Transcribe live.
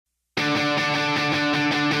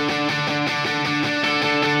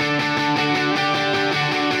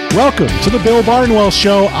Welcome to the Bill Barnwell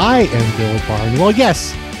Show. I am Bill Barnwell.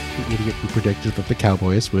 Yes, the idiot who predicted that the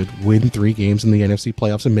Cowboys would win 3 games in the NFC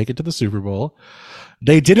playoffs and make it to the Super Bowl.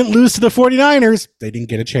 They didn't lose to the 49ers. They didn't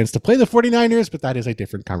get a chance to play the 49ers, but that is a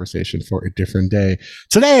different conversation for a different day.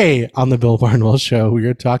 Today on the Bill Barnwell Show, we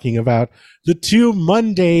are talking about the 2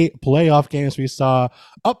 Monday playoff games we saw,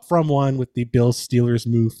 up from one with the Bills-Steelers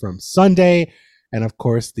move from Sunday, and of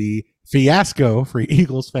course the fiasco for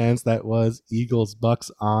Eagles fans that was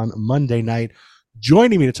Eagles-Bucks on Monday night.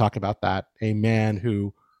 Joining me to talk about that, a man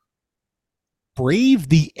who braved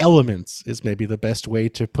the elements is maybe the best way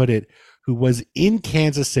to put it, who was in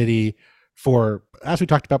Kansas City for, as we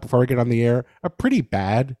talked about before we get on the air, a pretty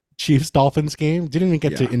bad Chiefs-Dolphins game. Didn't even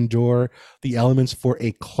get to endure the elements for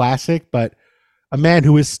a classic, but a man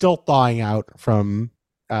who is still thawing out from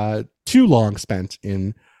too long spent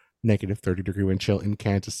in negative 30-degree wind chill in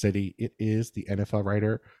Kansas City. It is the NFL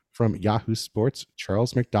writer from Yahoo Sports,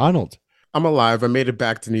 Charles McDonald. I'm alive. I made it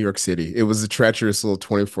back to New York City. It was a treacherous little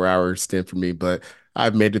 24-hour stint for me, but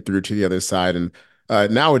I've made it through to the other side. And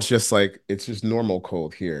now it's just normal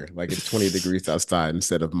cold here. Like it's 20 degrees outside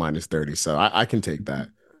instead of minus 30. So I can take that.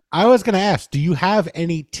 I was going to ask, do you have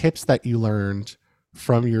any tips that you learned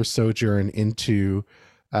from your sojourn into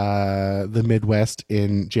the Midwest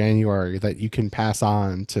in January that you can pass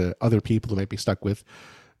on to other people who might be stuck with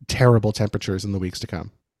terrible temperatures in the weeks to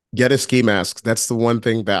come? Get a ski mask. That's the one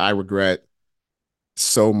thing that I regret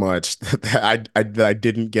so much that I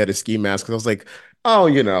didn't get a ski mask because I was like,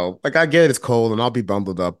 oh, like I get it's cold and I'll be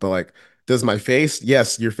bundled up, but like, does my face?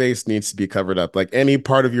 Yes, your face needs to be covered up. Like any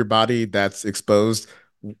part of your body that's exposed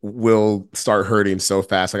will start hurting so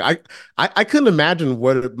fast. Like I couldn't imagine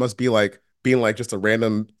what it must be like being like just a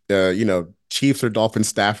random, Chiefs or Dolphins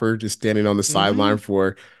staffer just standing on the sideline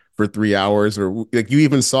for 3 hours, or like you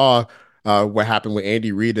even saw what happened with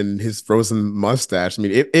Andy Reid and his frozen mustache. I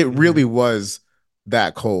mean, it really was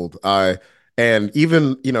that cold. And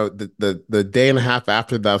even the day and a half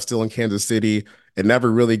after that, I was still in Kansas City. It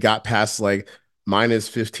never really got past like minus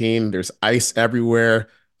 15. There's ice everywhere.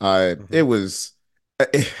 It was.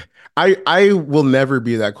 I will never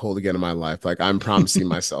be that cold again in my life. Like I'm promising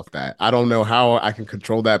myself that. I don't know how I can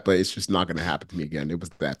control that, but it's just not going to happen to me again. It was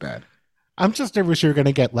that bad. I'm just nervous you're going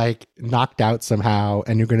to get like knocked out somehow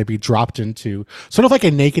and you're going to be dropped into sort of like a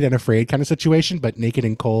naked and afraid kind of situation, but naked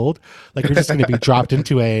and cold. Like you're just going to be dropped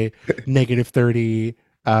into a negative 30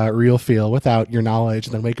 real feel without your knowledge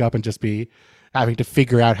and then wake up and just be having to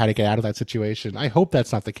figure out how to get out of that situation. I hope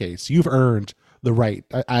that's not the case. You've earned the right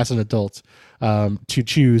as an adult to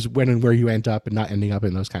choose when and where you end up and not ending up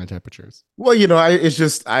in those kind of temperatures. Well, it's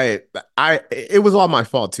just it was all my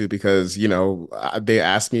fault too because they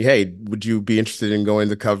asked me, "Hey, would you be interested in going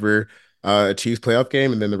to cover a Chiefs playoff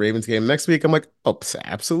game and then the Ravens game next week?" I'm like, "Oh,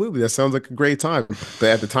 absolutely, that sounds like a great time." But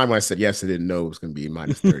at the time when I said yes, I didn't know it was going to be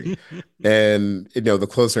minus 30. And the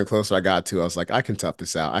closer and closer I got to, I was like, "I can tough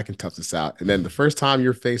this out. I can tough this out." And then the first time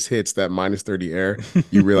your face hits that minus 30 air,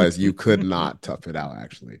 you realize you could not tough it out.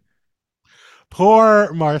 Actually.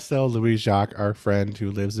 Poor Marcel Louis Jacques, our friend who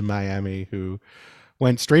lives in Miami, who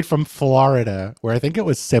went straight from Florida, where I think it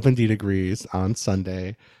was 70 degrees on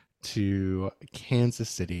Sunday, to Kansas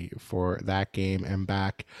City for that game and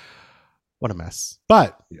back. What a mess.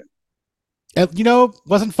 But,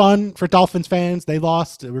 wasn't fun for Dolphins fans. They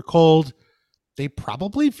lost. They were cold. They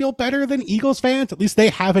probably feel better than Eagles fans. At least they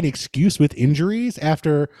have an excuse with injuries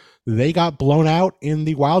after they got blown out in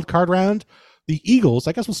the wild card round. The Eagles,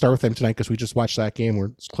 I guess we'll start with them tonight because we just watched that game.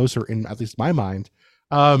 We're closer in at least my mind.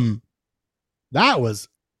 That was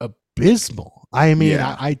abysmal. I mean,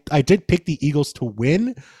 I did pick the Eagles to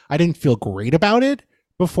win. I didn't feel great about it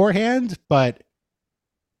beforehand, but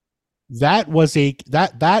that was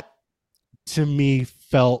that to me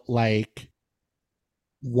felt like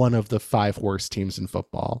one of the 5 worst teams in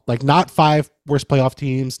football. Like not 5 worst playoff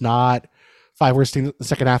teams, not 5 worst teams in the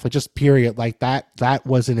second half, like just period. Like that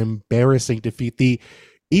was an embarrassing defeat. The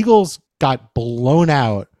Eagles got blown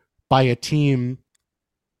out by a team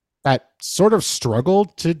that sort of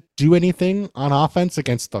struggled to do anything on offense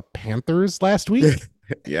against the Panthers last week.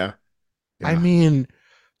 Yeah. I mean,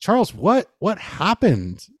 Charles, what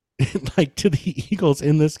happened like to the Eagles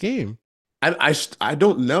in this game? I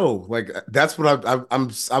don't know. Like that's what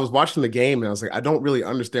I was watching the game and I was like, I don't really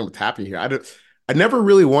understand what's happening here. I never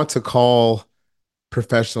really want to call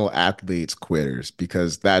professional athletes quitters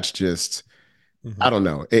because that's just I don't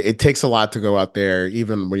know. It takes a lot to go out there,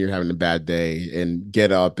 even when you're having a bad day, and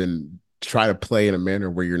get up and try to play in a manner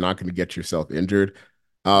where you're not going to get yourself injured.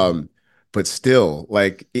 But still,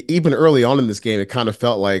 like even early on in this game, it kind of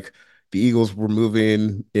felt like the Eagles were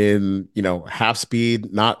moving in, half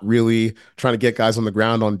speed, not really trying to get guys on the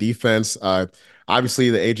ground on defense. Obviously,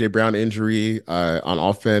 the AJ Brown injury on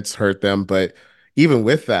offense hurt them, but even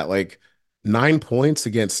with that, like 9 points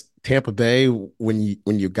against Tampa Bay when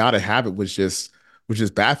you got to have it was just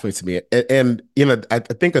baffling to me. And I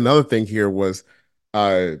think another thing here was.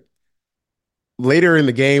 Uh, Later in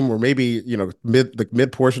the game, or maybe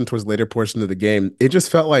mid portion towards later portion of the game, it just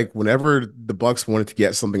felt like whenever the Bucks wanted to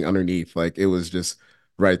get something underneath, like it was just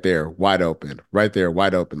right there, wide open, right there,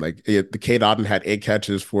 wide open. The Kate Otten had 8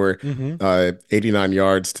 catches for Hmm. 89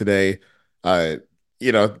 yards today. Uh,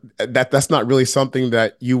 that's not really something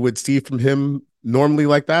that you would see from him normally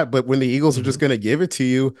like that. But when the Eagles are just Hmm. going to give it to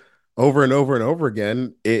you over and over and over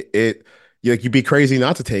again, you'd be crazy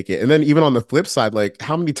not to take it. And then even on the flip side, like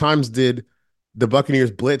how many times did the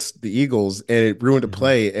Buccaneers blitzed the Eagles and it ruined a Hmm.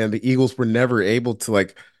 play, and the Eagles were never able to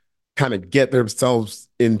like kind of get themselves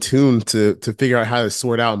in tune to figure out how to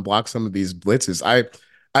sort out and block some of these blitzes.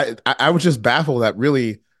 I was just baffled at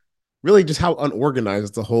really just how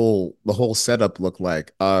unorganized the whole setup looked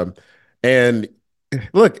like. And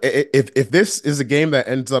look, if this is a game that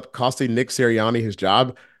ends up costing Nick Sirianni his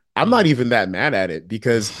job, I'm not Hmm. even that mad at it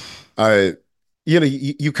because uh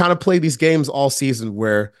you kind of play these games all season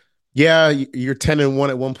where yeah, you're 10-1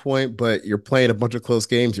 at one point, but you're playing a bunch of close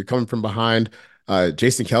games. You're coming from behind.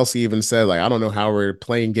 Jason Kelsey even said, like, I don't know how we're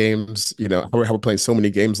playing games, how we're playing so many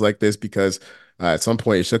games like this because at some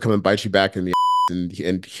point it should come and bite you back in the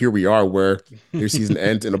and here we are where their season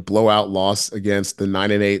ends in a blowout loss against the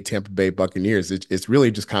 9-8 Tampa Bay Buccaneers. It's really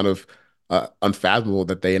just kind of unfathomable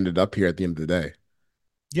that they ended up here at the end of the day.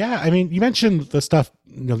 Yeah, I mean, you mentioned the stuff,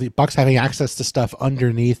 the Bucks having access to stuff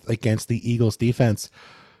underneath against the Eagles defense.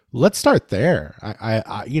 Let's start there.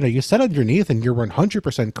 You said underneath, and you're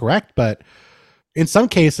 100% correct, but in some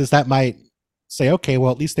cases that might say, okay,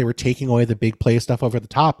 well, at least they were taking away the big play stuff over the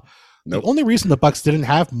top. The Nope. only reason the Bucks didn't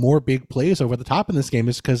have more big plays over the top in this game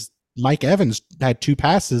is because Mike Evans had 2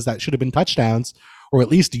 passes that should have been touchdowns or at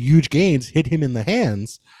least huge gains hit him in the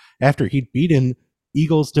hands after he'd beaten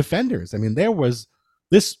Eagles defenders. I mean,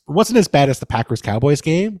 this wasn't as bad as the Packers Cowboys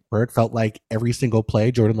game where it felt like every single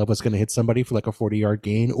play Jordan Love was going to hit somebody for like a 40-yard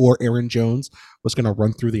gain or Aaron Jones was going to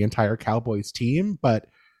run through the entire Cowboys team, but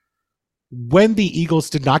when the Eagles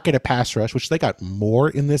did not get a pass rush, which they got more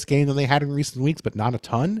in this game than they had in recent weeks, but not a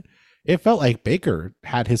ton, it felt like Baker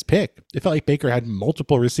had his pick. It felt like Baker had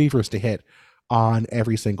multiple receivers to hit on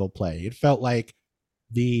every single play. It felt like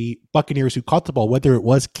the Buccaneers who caught the ball, whether it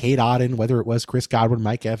was Kate Otten, whether it was Chris Godwin,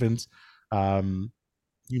 Mike Evans, um,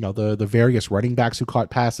 the various running backs who caught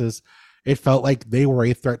passes, it felt like they were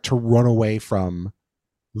a threat to run away from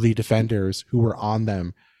the defenders who were on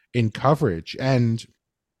them in coverage. And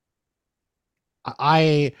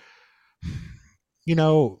I you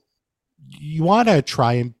know, you want to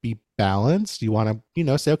try and be balanced. You want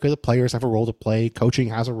to, say, okay, the players have a role to play, coaching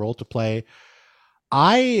has a role to play.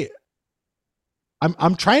 I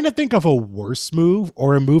I'm trying to think of a worse move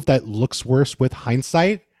or a move that looks worse with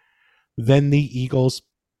hindsight than the Eagles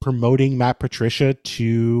promoting Matt Patricia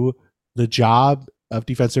to the job of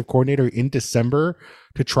defensive coordinator in December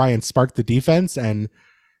to try and spark the defense, and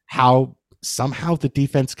how somehow the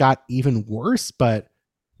defense got even worse. But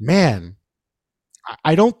man,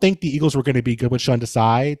 I don't think the Eagles were going to be good with Sean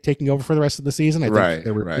Desai taking over for the rest of the season. I think Right,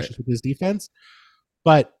 there were right. issues with his defense.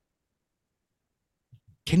 But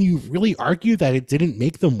can you really argue that it didn't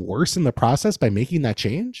make them worse in the process by making that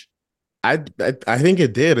change? I think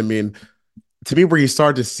it did. I mean, to me, where you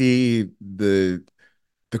start to see the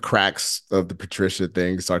cracks of the Patricia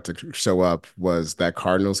thing start to show up was that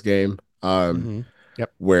Cardinals game. Mm-hmm.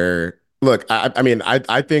 Yep. Where look, I mean,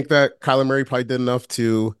 I think that Kyler Murray probably did enough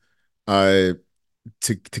uh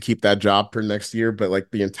to keep that job for next year, but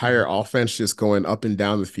like the Mm-hmm. entire offense just going up and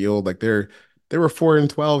down the field, like they were 4-12,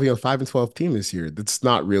 5-12 team this year. That's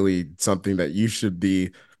not really something that you should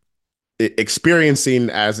be experiencing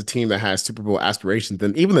as a team that has Super Bowl aspirations.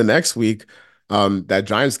 Then even the next week, that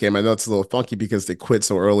Giants game, I know it's a little funky because they quit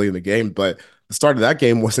so early in the game, but the start of that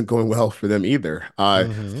game wasn't going well for them either.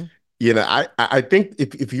 Mm-hmm. I think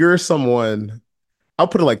if you're someone, I'll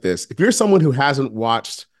put it like this: if you're someone who hasn't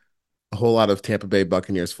watched a whole lot of Tampa Bay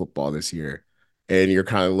Buccaneers football this year, and you're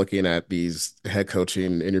kind of looking at these head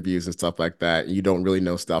coaching interviews and stuff like that, and you don't really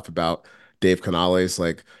know stuff about Dave Canales,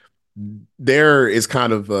 like there is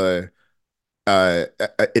kind of an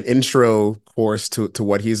intro course to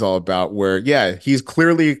what he's all about. Where yeah, he's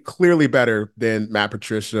clearly better than Matt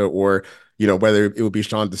Patricia or whether it would be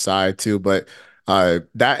Sean Desai too, but.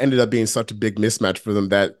 That ended up being such a big mismatch for them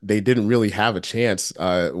that they didn't really have a chance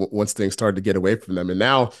once things started to get away from them. And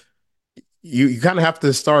now you kind of have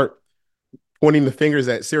to start. pointing the fingers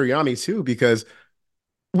at Sirianni too, because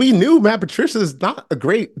we knew Matt Patricia is not a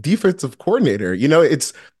great defensive coordinator.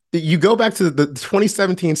 It's you go back to the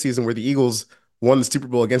 2017 season where the Eagles won the Super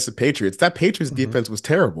Bowl against the Patriots. That Patriots Mm-hmm. defense was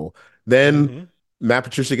terrible. Then Mm-hmm. Matt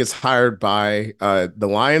Patricia gets hired by the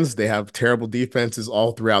Lions. They have terrible defenses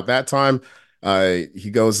all throughout that time.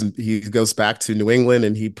 He goes back to New England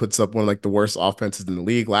and he puts up one of like the worst offenses in the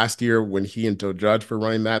league last year when he and Joe Judge were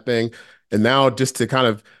running that thing. And now just to kind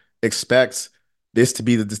of expect this to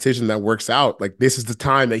be the decision that works out, like this is the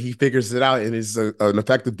time that he figures it out and is an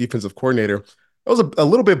effective defensive coordinator. It was a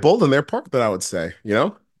little bit bold on their part, that I would say,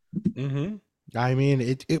 Mm-hmm. I mean,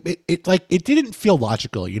 it like it didn't feel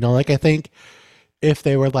logical, Like I think if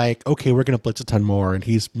they were like, okay, we're gonna blitz a ton more, and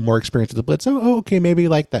he's more experienced with the blitz, okay, maybe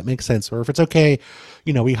like that makes sense. Or if it's okay,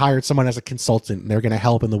 we hired someone as a consultant and they're gonna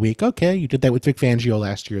help in the week. Okay, you did that with Vic Fangio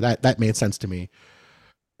last year. That made sense to me.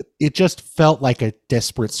 It just felt like a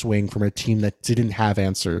desperate swing from a team that didn't have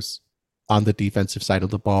answers on the defensive side of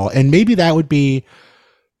the ball, and maybe that would be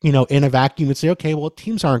in a vacuum and say, okay, well,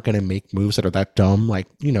 teams aren't going to make moves that are that dumb. Like,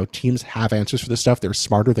 teams have answers for this stuff. They're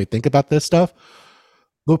smarter. They think about this stuff.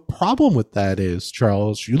 The problem with that is,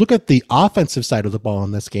 Charles, you look at the offensive side of the ball in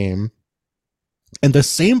this game, and the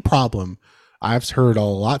same problem I've heard a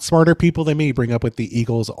lot smarter people than me bring up with the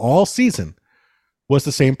Eagles all season was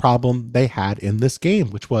the same problem they had in this game,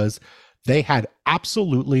 which was they had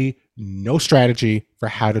absolutely no strategy for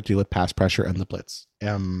how to deal with pass pressure and the blitz.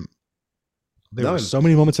 There were None. so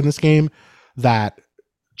many moments in this game that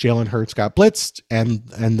Jalen Hurts got blitzed, and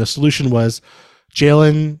the solution was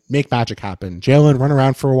Jalen, make magic happen. Jalen, run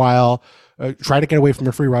around for a while, try to get away from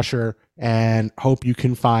a free rusher, and hope you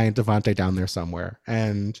can find Devontae down there somewhere.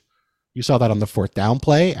 And you saw that on the fourth down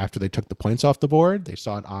play after they took the points off the board. They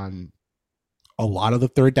saw it on a lot of the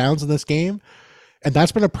third downs in this game. And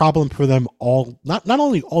that's been a problem for them all, not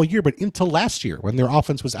only all year, but into last year when their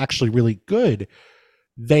offense was actually really good.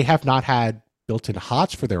 They have not had built-in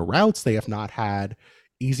hots for their routes. They have not had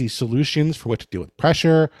easy solutions for what to do with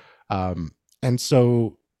pressure. And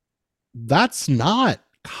so that's not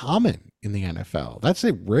common in the NFL. That's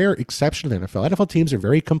a rare exception in the NFL. NFL teams are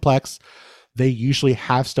very complex. They usually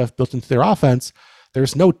have stuff built into their offense.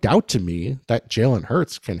 There's no doubt to me that Jalen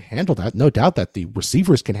Hurts can handle that. No doubt that the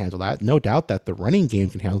receivers can handle that. No doubt that the running game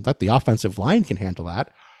can handle that. The offensive line can handle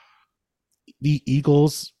that. The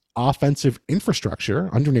Eagles' offensive infrastructure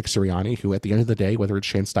under Nick Sirianni, who at the end of the day, whether it's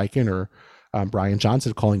Shane Steichen or Brian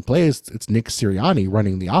Johnson calling plays, it's Nick Sirianni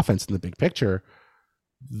running the offense in the big picture.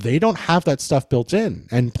 They don't have that stuff built in.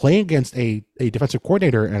 And playing against a defensive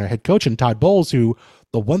coordinator and a head coach in Todd Bowles, who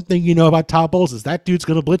the one thing you know about Todd Bowles is that dude's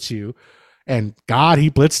going to blitz you. And God, he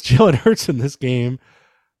blitzed Jalen Hurts in this game.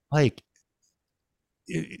 Like,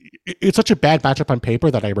 it's such a bad matchup on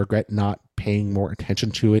paper that I regret not paying more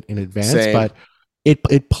attention to it in advance. Same. But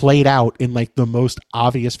it played out in like the most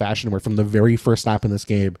obvious fashion where from the very first snap in this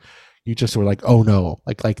game, you just were like, oh no,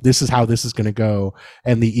 like this is how this is going to go.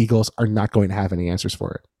 And the Eagles are not going to have any answers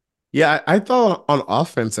for it. Yeah, I thought on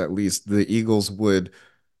offense, at least, the Eagles would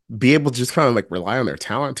be able to just kind of like rely on their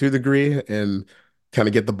talent to a degree and kind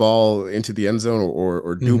of get the ball into the end zone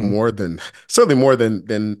or do Mm-hmm. more than certainly more than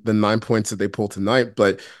the 9 points that they pulled tonight.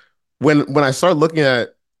 But when I start looking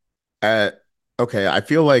at okay, I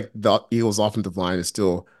feel like the Eagles offensive line is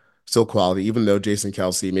still quality, even though Jason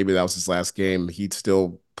Kelsey, maybe that was his last game, he'd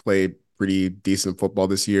still played pretty decent football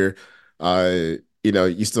this year. Uh,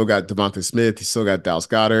 you still got Devonta Smith, you still got Dallas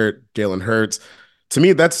Goedert, Jalen Hurts. To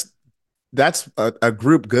me, that's a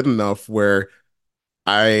group good enough where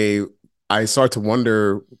I I start to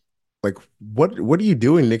wonder like what are you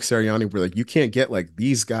doing, Nick Sirianni, where like you can't get like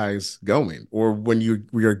these guys going, or when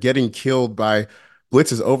you're getting killed by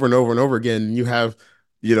blitzes over and over and over again, you have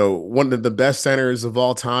one of the best centers of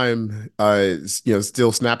all time,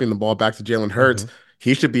 still snapping the ball back to Jalen Hurts. Mm-hmm.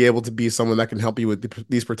 He should be able to be someone that can help you with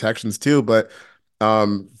these protections too, but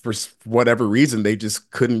for whatever reason, they just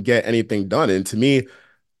couldn't get anything done. And to me,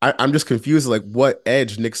 I'm just confused, like what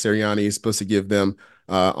edge Nick Sirianni is supposed to give them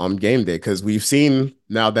on game day, because we've seen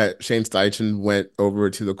now that Shane Steichen went over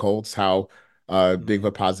to the Colts how big of Mm-hmm.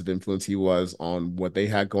 a positive influence he was on what they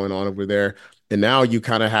had going on over there, and now you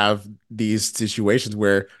kind of have these situations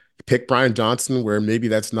where you pick Brian Johnson, where maybe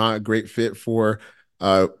that's not a great fit for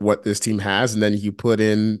what this team has, and then you put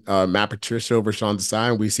in Matt Patricia over Sean Desai,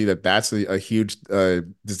 and we see that that's a huge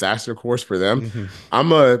disaster course for them. Mm-hmm.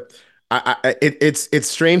 I'm a it's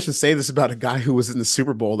strange to say this about a guy who was in the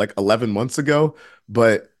Super Bowl like 11 months ago,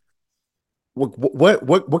 but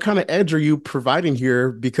what kind of edge are you providing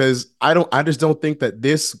here? Because I just don't think that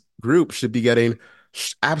this group should be getting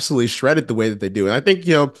absolutely shredded the way that they do. And I think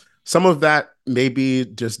some of that maybe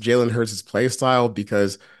just Jalen Hurts' play style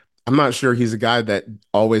because I'm not sure he's a guy that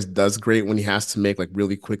always does great when he has to make like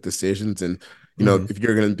really quick decisions. And, Hmm. if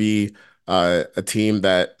you're going to be a team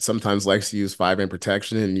that sometimes likes to use 5-man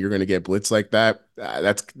protection and you're going to get blitz like that,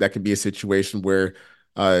 that could be a situation where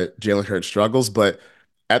Jalen Hurts struggles. But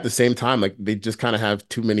at the same time, like they just kind of have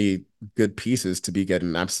too many good pieces to be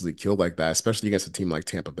getting absolutely killed like that, especially against a team like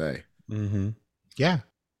Tampa Bay. Hmm. Yeah.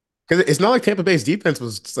 Because it's not like Tampa Bay's defense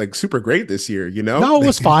was like super great this year, you know? No, it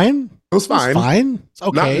was fine. It was It was fine. fine. It's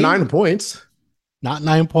Not okay. 9 points. Not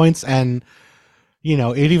 9 points. And,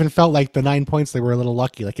 it even felt like the 9 points, they were a little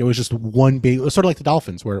lucky. Like it was just one big, it was sort of like the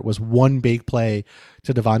Dolphins, where it was one big play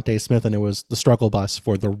to Devontae Smith and it was the struggle bus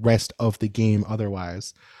for the rest of the game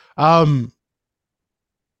otherwise. Um,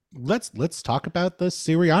 let's talk about the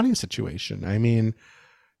Sirianni situation. I mean,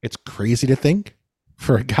 it's crazy to think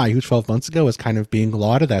for a guy who 12 months ago was kind of being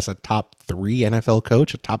lauded as a top 3 NFL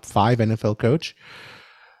coach, a top 5 NFL coach.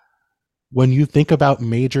 When you think about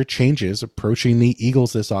major changes approaching the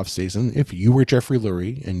Eagles this offseason, if you were Jeffrey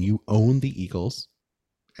Lurie and you own the Eagles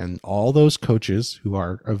and all those coaches who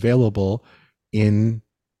are available in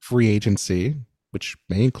free agency, which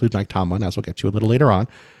may include Mike Tomlin, as we'll get to a little later on,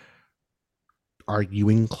 are you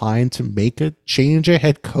inclined to make a change a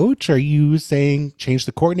head coach? Are you saying change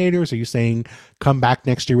the coordinators? Are you saying come back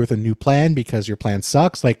next year with a new plan because your plan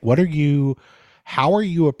sucks? Like, how are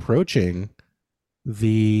you approaching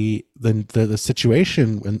the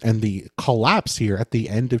situation and the collapse here at the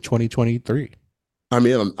end of 2023? I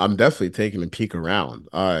mean, I'm definitely taking a peek around.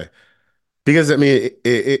 Because I mean,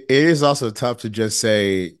 it is also tough to just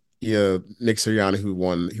say, Nick Sirianni,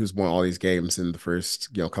 who's won all these games in the first,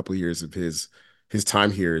 couple of years of his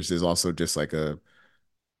time here is also just like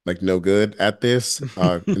no good at this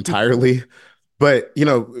entirely. But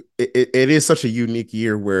it is such a unique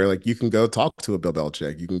year where like you can go talk to a Bill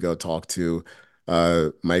Belichick, you can go talk to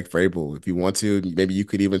Mike Vrabel if you want to. Maybe you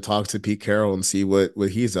could even talk to Pete Carroll and see what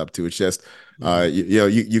he's up to. It's just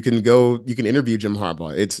Mm-hmm. you can interview Jim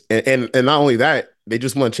Harbaugh. It's and not only that, they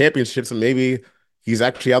just won championships, and maybe he's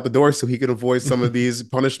actually out the door so he can avoid some of these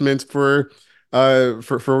punishments for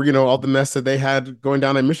all the mess that they had going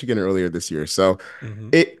down in Michigan earlier this year. So Mm-hmm.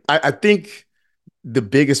 I think the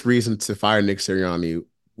biggest reason to fire Nick Sirianni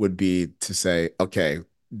would be to say, okay,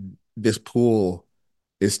 this pool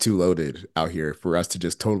is too loaded out here for us to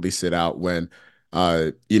just totally sit out when,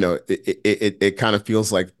 it kind of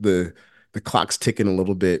feels like the clock's ticking a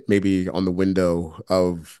little bit, maybe on the window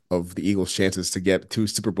of the Eagles' chances to get to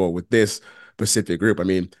Super Bowl with this specific group. I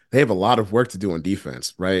mean, they have a lot of work to do on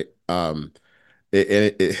defense, right?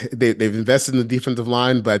 They've invested in the defensive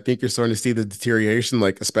line, but I think you're starting to see the deterioration,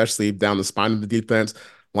 like especially down the spine of the defense.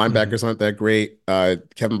 Mm-hmm. Linebackers aren't that great.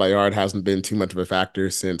 Kevin Byard hasn't been too much of a factor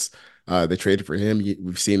since they traded for him.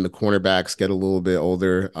 We've seen the cornerbacks get a little bit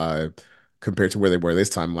older compared to where they were this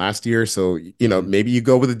time last year. So, Mm-hmm. maybe you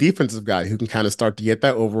go with a defensive guy who can kind of start to get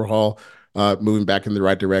that overhaul, moving back in the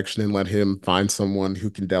right direction and let him find someone who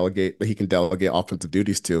can delegate that he can delegate offensive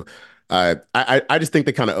duties to. I just think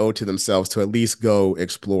they kind of owe it to themselves to at least go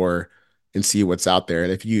explore and see what's out there.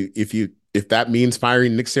 And if that means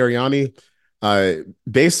firing Nick Sirianni, uh,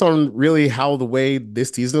 based on really how the way this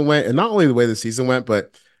season went, and not only the way the season went,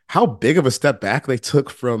 but how big of a step back they took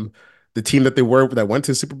from the team that they were that went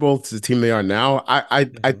to the Super Bowl to the team they are now, I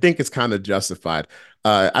Mm-hmm. think it's kind of justified.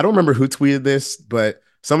 I don't remember who tweeted this, but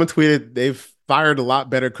someone tweeted they've fired a lot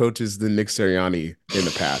better coaches than Nick Sirianni in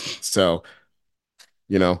the past. So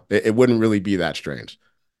it wouldn't really be that strange.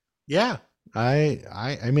 Yeah. I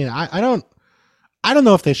mean, I don't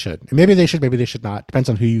know if they should. Maybe they should, maybe they should not. Depends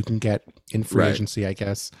on who you can get in free Right. agency, I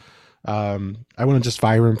guess. I wouldn't just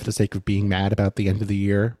fire him for the sake of being mad about the end of the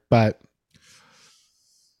year, but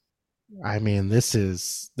I mean, this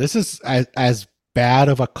is as bad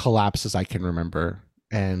of a collapse as I can remember,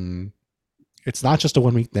 and it's not just a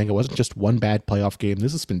 1 week thing. It wasn't just one bad playoff game.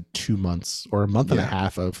 This has been 2 months or a month and a Yeah.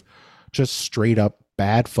 half of just straight up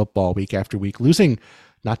bad football week after week, losing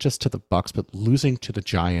not just to the Bucks, but losing to the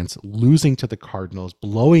Giants, losing to the Cardinals,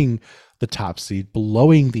 blowing the top seed,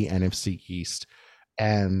 blowing the NFC East.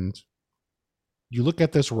 And you look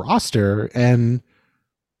at this roster and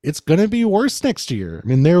it's going to be worse next year. I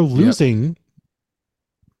mean, they're Yep. losing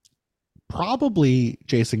probably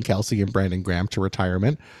Jason Kelsey and Brandon Graham to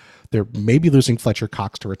retirement. They're maybe losing Fletcher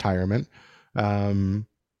Cox to retirement. Um,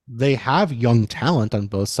 they have young talent on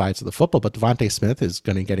both sides of the football, but Devontae Smith is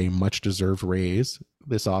going to get a much deserved raise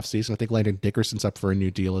this offseason. I think Landon Dickerson's up for a new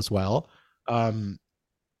deal as well. Um,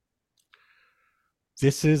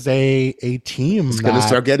 this is a It's team gonna that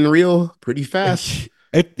start getting real pretty fast.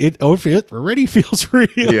 it already feels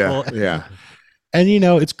Yeah. real. Yeah. And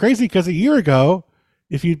it's crazy because a year ago,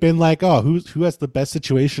 if you'd been like, "Oh, who has the best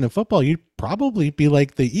situation of football?" You'd probably be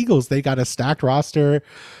like the Eagles. They got a stacked roster.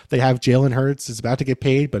 They have Jalen Hurts is about to get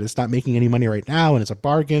paid, but it's not making any money right now, and it's a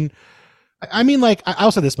bargain. I mean, like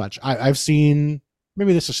I'll say this much: I've seen,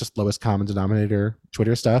 maybe this is just lowest common denominator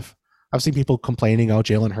Twitter stuff. I've seen people complaining, "Oh,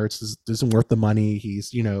 Jalen Hurts isn't worth the money.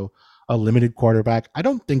 He's a limited quarterback." I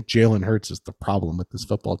don't think Jalen Hurts is the problem with this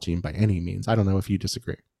football team by any means. I don't know if you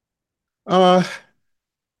disagree. Uh,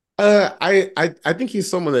 I think he's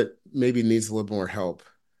someone that maybe needs a little more help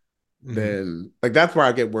Mm-hmm. than like that's where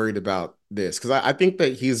I get worried about this because I think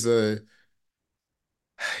that he's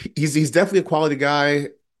definitely a quality guy.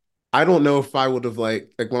 I don't know if I would have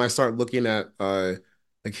like when I start looking at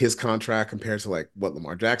like his contract compared to like what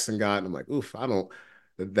Lamar Jackson got, and I'm like, oof, I don't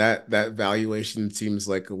that valuation seems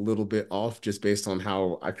like a little bit off just based on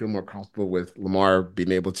how I feel more comfortable with Lamar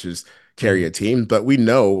being able to just carry Mm-hmm. a team. But we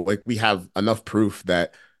know like we have enough proof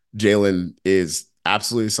that Jalen is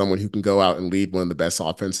absolutely someone who can go out and lead one of the best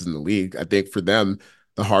offenses in the league. I think for them,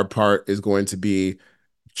 the hard part is going to be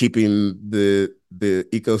keeping the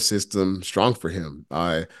ecosystem strong for him.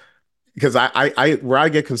 Because I where I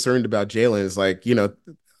get concerned about Jalen is like,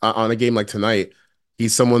 on a game like tonight,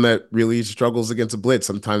 he's someone that really struggles against a blitz,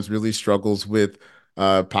 sometimes really struggles with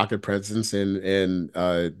pocket presence and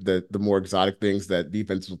the more exotic things that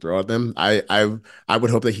defenses will throw at them. I would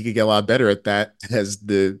hope that he could get a lot better at that as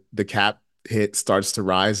the cap hit starts to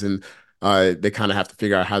rise and they kind of have to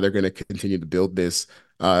figure out how they're going to continue to build this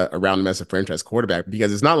around him as a franchise quarterback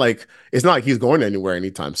because it's not like he's going anywhere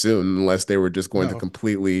anytime soon unless they were just going to No.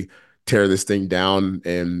 completely tear this thing down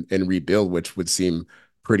and rebuild, which would seem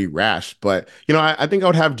pretty rash. But I think I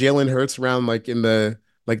would have Jalen Hurts around like in the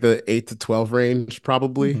 8 to 12 range,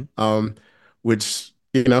 probably. Mm-hmm. Which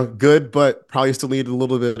good, but probably still need a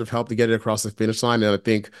little bit of help to get it across the finish line. And I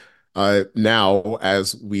think now,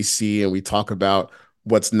 as we see and we talk about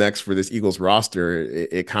what's next for this Eagles roster,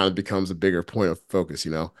 it kind of becomes a bigger point of focus.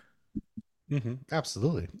 Mm-hmm.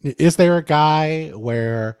 Absolutely. Is there a guy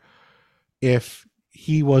where if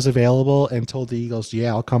he was available and told the Eagles, "Yeah,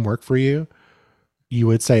 I'll come work for you," you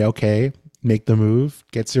would say, "Okay, make the move,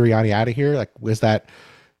 get Sirianni out of here"? Like,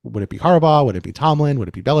 would it be Harbaugh? Would it be Tomlin? Would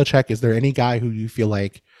it be Belichick? Is there any guy who you feel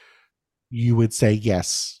like you would say,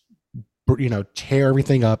 "Yes, tear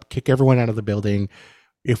everything up, kick everyone out of the building.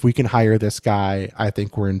 If we can hire this guy, I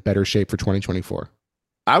think we're in better shape for 2024."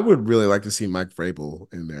 I would really like to see Mike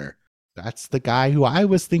Vrabel in there. That's the guy who I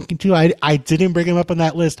was thinking too. I didn't bring him up on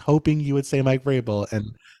that list, hoping you would say Mike Vrabel,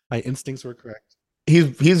 and my instincts were correct.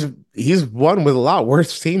 He's won with a lot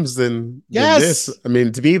worse teams than this. Yes. I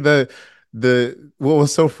mean, to me, the what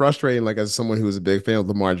was so frustrating, like as someone who was a big fan of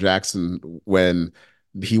Lamar Jackson when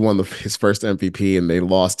he won his first MVP and they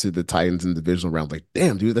lost to the Titans in the divisional round. Like,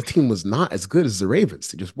 damn, dude, the team was not as good as the Ravens.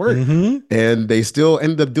 They just weren't, Mm-hmm. and they still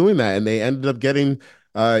ended up doing that, and they ended up getting.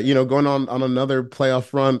 Going on another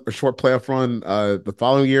playoff run, a short playoff run, the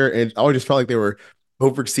following year, and I always just felt like they were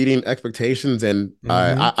over exceeding expectations. And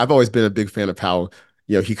Mm-hmm. I've always been a big fan of how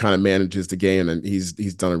he kind of manages the game, and he's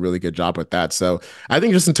done a really good job with that. So I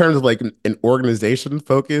think just in terms of like an organization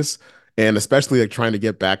focus, and especially like trying to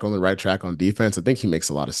get back on the right track on defense, I think he makes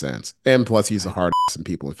a lot of sense. And plus, he's a hard ass, and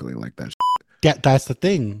people are feeling like that. Yeah, that's the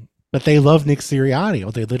thing. But they love Nick Sirianni.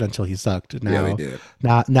 Well, they did until he sucked. Yeah, they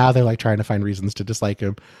Now, did. now they're like trying to find reasons to dislike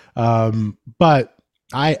him. But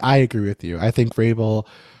I agree with you. I think Vrabel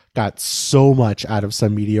got so much out of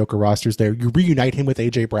some mediocre rosters there. You reunite him with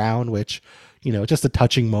AJ Brown, which just a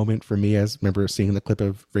touching moment for me. As remember seeing the clip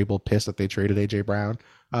of Vrabel pissed that they traded AJ Brown.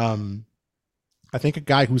 Um, I think a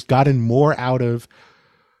guy who's gotten more out of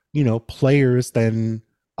players than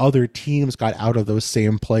other teams got out of those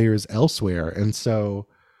same players elsewhere, and so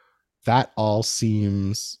that all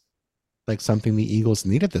seems like something the Eagles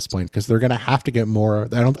need at this point because they're going to have to get more.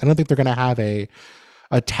 I don't think they're going to have a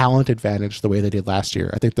talent advantage the way they did last year.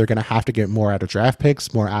 I think they're going to have to get more out of draft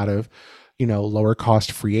picks, more out of lower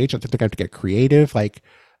cost free agents. I think they're going to have to get creative. Like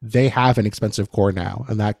they have an expensive core now,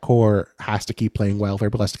 and that core has to keep playing well. They're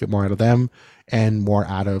blessed to get more out of them and more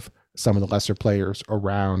out of some of the lesser players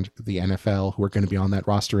around the NFL who are going to be on that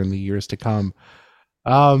roster in the years to come.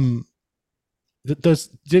 Um, does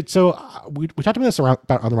did so we talked about this about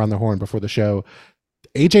on Around the Horn before the show.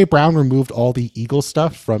 AJ Brown removed all the Eagle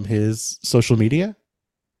stuff from his social media.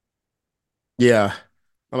 Yeah,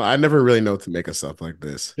 I never really know what to make of stuff like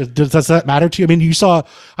this. Does that matter to you? I mean, you saw.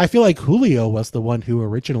 I feel like Julio was the one who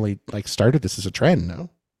originally like started this as a trend. No.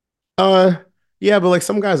 Uh, yeah, but like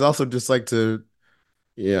some guys also just like to,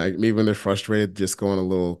 yeah, like, maybe when they're frustrated, just go on a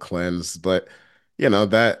little cleanse. But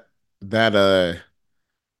that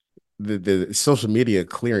the social media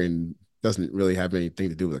clearing doesn't really have anything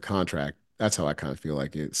to do with the contract. That's how I kind of feel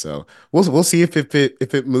like it. So we'll see if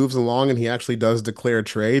it moves along and he actually does declare a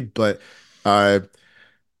trade. But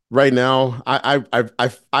right now,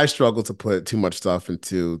 I struggle to put too much stuff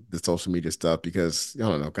into the social media stuff because I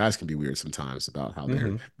don't know, guys can be weird sometimes about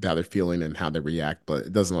Hmm. how they're feeling and how they react, but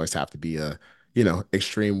it doesn't always have to be a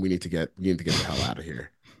extreme. We need to get the hell out of here.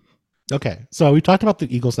 Okay, so we talked about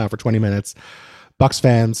the Eagles now for 20 minutes. Bucks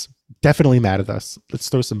fans definitely mad at us. Let's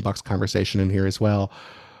throw some Bucks conversation in here as well.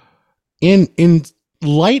 In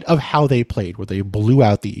light of how they played, where they blew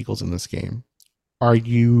out the Eagles in this game, are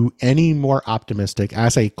you any more optimistic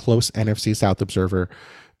as a close NFC South observer?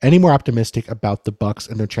 Any more optimistic about the Bucks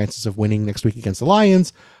and their chances of winning next week against the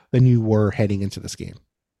Lions than you were heading into this game?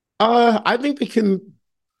 I think they can,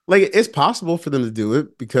 like, it's possible for them to do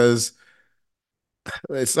it because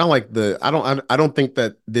it's not like I don't think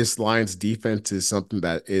that this Lions defense is something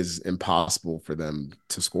that is impossible for them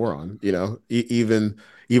to score on. Even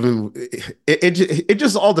it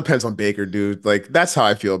just all depends on Baker, dude. Like that's how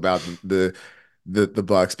I feel about the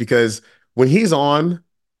Bucks because when he's on,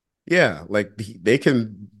 yeah, like they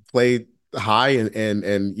can play high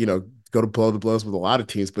and go to blow the blows with a lot of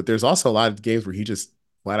teams, but there's also a lot of games where he just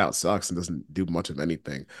flat out sucks and doesn't do much of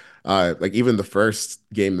anything. Like even the first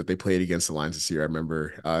game that they played against the Lions this year, I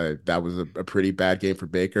remember that was a pretty bad game for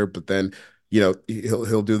Baker. But then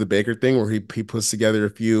he'll do the Baker thing where he puts together a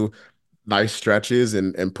few nice stretches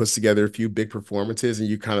and puts together a few big performances, and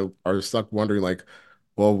you kind of are stuck wondering like,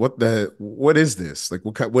 well, what is this? Like,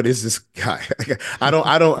 what is this guy? I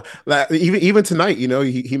don't like, even tonight,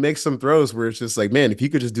 he makes some throws where it's just like, man, if you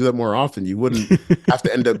could just do that more often, you wouldn't have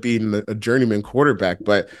to end up being a journeyman quarterback.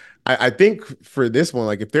 But I think for this one,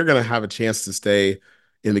 like if they're gonna have a chance to stay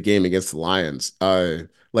in the game against the Lions,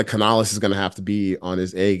 like Canales is gonna have to be on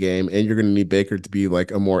his A game, and you're gonna need Baker to be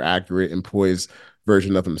like a more accurate and poised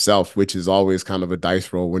version of himself, which is always kind of a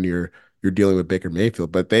dice roll when you're dealing with Baker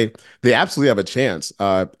Mayfield. But they absolutely have a chance.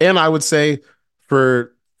 And I would say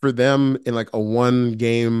for them in like a one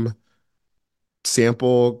game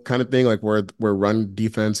sample kind of thing, like where run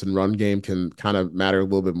defense and run game can kind of matter a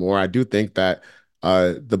little bit more. I do think that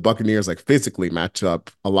the Buccaneers like physically match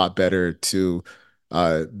up a lot better to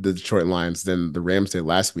the Detroit Lions than the Rams did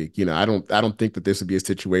last week. I don't think that this would be a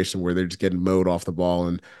situation where they're just getting mowed off the ball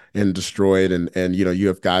and destroyed and you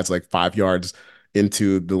have guys like 5 yards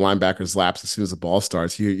into the linebackers' laps as soon as the ball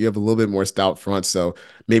starts. You have a little bit more stout front, so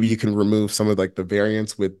maybe you can remove some of like the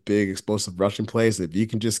variance with big explosive rushing plays. If you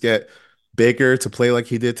can just get Baker to play like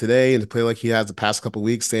he did today and to play like he has the past couple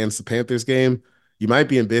weeks since the Panthers game, you might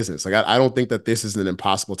be in business. Like I don't think that this is an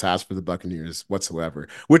impossible task for the Buccaneers whatsoever,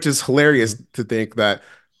 which is hilarious Mhm. to think that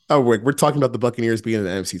we're talking about the Buccaneers being in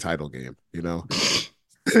an NFC title game.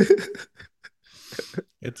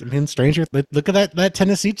 It's, I mean, stranger. Look at that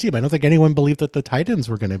Tennessee team. I don't think anyone believed that the Titans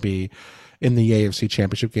were going to be in the AFC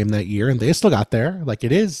Championship game that year, and they still got there. Like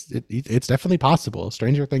it's definitely possible.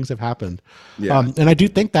 Stranger things have happened, Yeah. and I do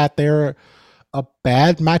think that they're a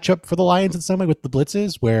bad matchup for the Lions in some way with the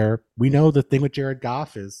blitzes, where we know the thing with Jared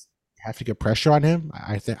Goff is you have to get pressure on him.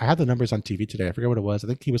 I had the numbers on TV today. I forget what it was. I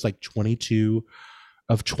think he was like 22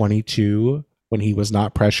 of 22 when he was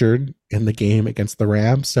not pressured in the game against the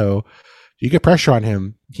Rams. So you get pressure on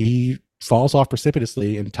him, he falls off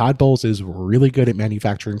precipitously. And Todd Bowles is really good at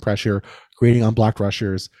manufacturing pressure, creating unblocked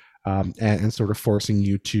rushers, and sort of forcing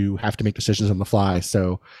you to have to make decisions on the fly.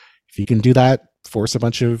 So if you can do that, force a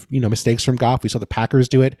bunch of mistakes from Goff. We saw the Packers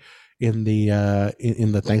do it in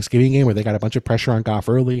the Thanksgiving game where they got a bunch of pressure on Goff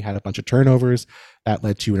early, had a bunch of turnovers that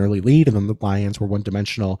led to an early lead, and then the Lions were one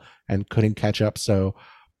dimensional and couldn't catch up. So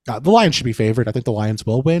the Lions should be favored. I think the Lions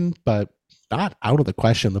will win, but not out of the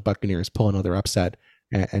question the Buccaneers pull another upset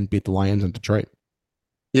and beat the Lions in Detroit.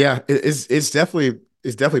 Yeah, it's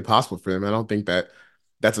definitely possible for them. I don't think that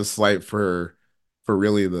that's a slight for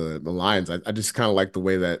really the Lions. I just kind of like the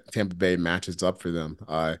way that Tampa Bay matches up for them.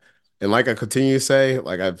 And like I continue to say,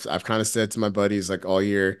 like I've kind of said to my buddies like all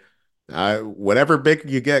year, whatever Baker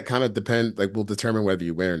you get kind of will determine whether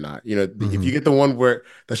you win or not. If you Mm-hmm. get the one where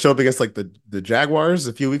that showed up against like the Jaguars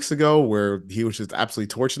a few weeks ago where he was just absolutely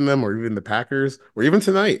torching them, or even the Packers, or even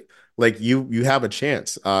tonight, like you have a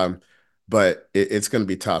chance. But it's going to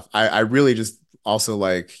be tough. I really just also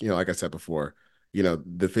like I said before,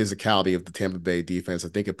 the physicality of the Tampa Bay defense. I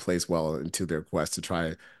think it plays well into their quest to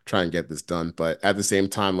try and get this done. But at the same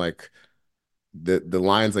time, like the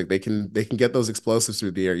Lions, like they can get those explosives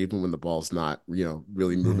through the air even when the ball's not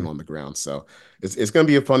really moving on the ground. So it's going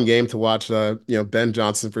to be a fun game to watch. Ben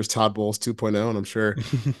Johnson versus Todd Bowles 2.0, and I'm sure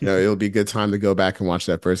Mm-hmm. it'll be a good time to go back and watch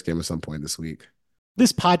that first game at some point this week.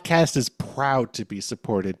 This podcast is proud to be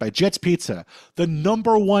supported by Jets Pizza, the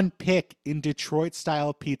number one pick in Detroit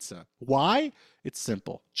style pizza. Why? It's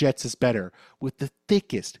simple. Jets is better with the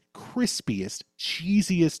thickest, crispiest,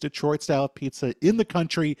 cheesiest Detroit style pizza in the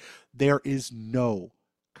country. There is no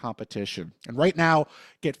competition. And right now,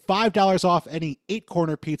 get $5 off any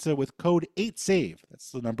 8-corner pizza with code 8SAVE. That's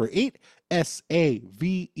the number 8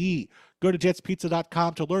 SAVE. Go to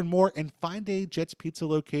jetspizza.com to learn more and find a Jets Pizza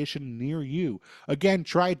location near you. Again,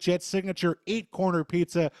 try Jet's signature 8-corner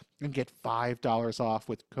pizza and get $5 off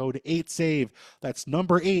with code 8SAVE. That's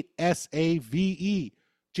number 8 SAVE.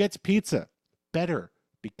 Jets Pizza. Better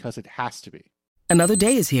because it has to be. Another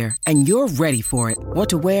day is here, and you're ready for it. What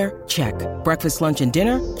to wear? Check. Breakfast, lunch, and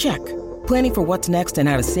dinner? Check. Planning for what's next and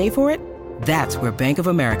how to save for it? That's where Bank of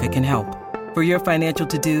America can help. For your financial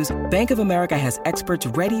to-dos, Bank of America has experts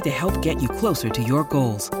ready to help get you closer to your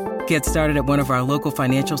goals. Get started at one of our local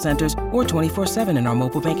financial centers or 24/7 in our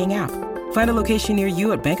mobile banking app. Find a location near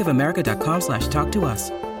you at bankofamerica.com/talktous.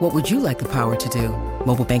 What would you like the power to do?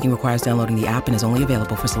 Mobile banking requires downloading the app and is only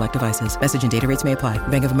available for select devices. Message and data rates may apply.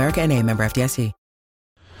 Bank of America N.A., member FDIC.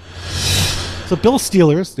 So Bills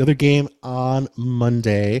Steelers, the other game on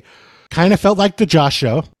Monday, kind of felt like the Josh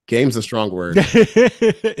show. Game's a strong word.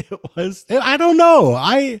 It was. I don't know.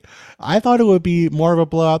 I thought it would be more of a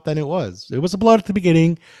blowout than it was. It was a blowout at the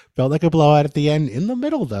beginning. Felt like a blowout at the end. In the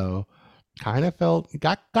middle, though, kind of felt it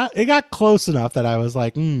got close enough that I was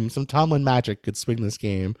like, some Tomlin magic could swing this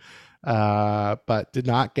game, but did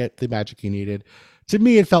not get the magic he needed. To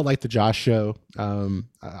me, it felt like the Josh show.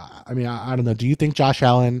 I mean, I don't know. Do you think Josh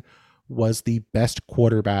Allen was the best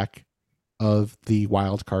quarterback of the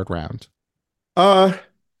wild card round?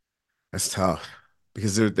 That's tough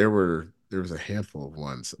because there was a handful of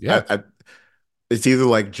ones. Yeah. It's either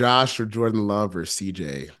like Josh or Jordan Love or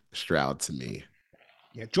CJ Stroud to me.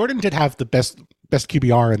 Yeah, Jordan did have the best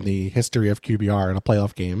QBR in the history of QBR in a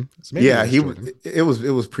playoff game. So yeah, it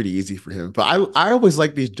was pretty easy for him. But I always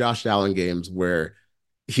like these Josh Allen games where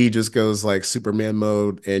he just goes like Superman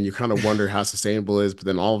mode and you kind of wonder how sustainable it is, but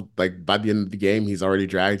then by the end of the game, he's already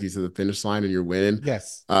dragged you to the finish line and you're winning.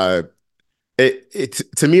 Yes. It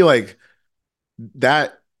to me, like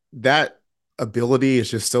that ability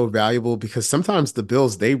is just so valuable because sometimes the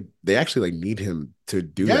Bills, they actually like need him to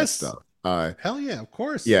do that stuff. Hell yeah, of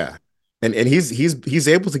course. Yeah. And he's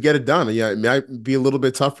able to get it done. Yeah, it might be a little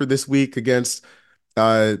bit tougher this week against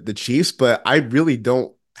the Chiefs, but I really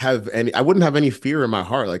wouldn't have any fear in my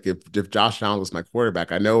heart. Like if Josh Allen was my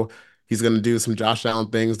quarterback, I know he's going to do some Josh Allen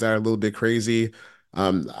things that are a little bit crazy.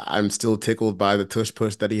 I'm still tickled by the tush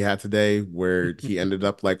push that he had today, where he ended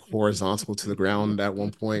up like horizontal to the ground at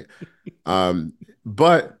one point.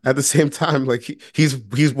 But at the same time, like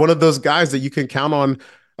he's one of those guys that you can count on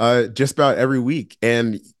just about every week,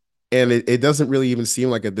 and it doesn't really even seem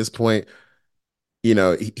like at this point, he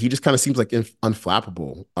just kind of seems like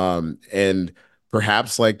unflappable. And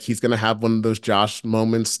perhaps like he's going to have one of those Josh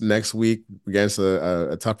moments next week against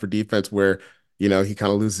a tougher defense where, he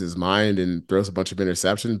kind of loses his mind and throws a bunch of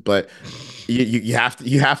interceptions, but you have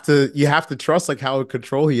to trust like how in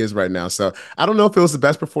control he is right now. So I don't know if it was the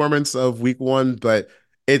best performance of week one, but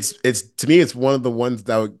it's to me, it's one of the ones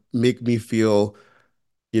that would make me feel,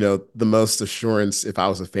 the most assurance if I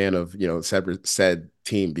was a fan of, said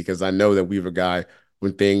team, because I know that we have a guy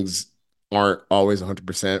when things aren't always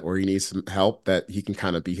 100% or he needs some help, that he can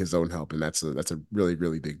kind of be his own help. And that's a really,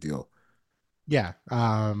 really big deal. Yeah.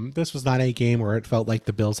 This was not a game where it felt like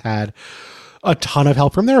the Bills had a ton of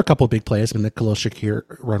help from there. A couple of big plays. I mean, the Khalil Shakir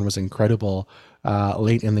run was incredible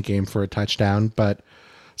late in the game for a touchdown, but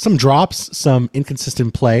some drops, some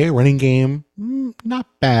inconsistent play. Running game, not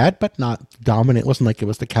bad, but not dominant. It wasn't like it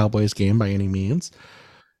was the Cowboys game by any means.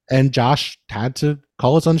 And Josh had to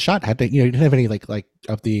call his own shot. He didn't have any like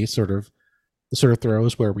of the sort of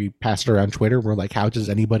throws where we passed it around Twitter. We're like, how does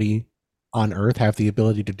anybody on earth have the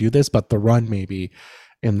ability to do this? But the run maybe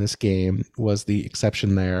in this game was the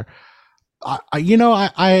exception there. I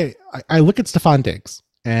look at Stephon Diggs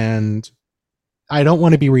and I don't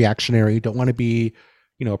want to be reactionary. Don't want to be,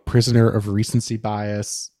 a prisoner of recency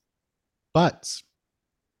bias, but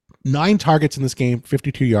 9 targets in this game,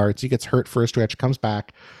 52 yards. He gets hurt for a stretch, comes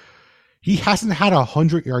back. He hasn't had a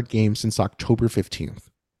 100-yard game since October 15th.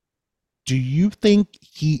 Do you think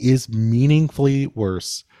he is meaningfully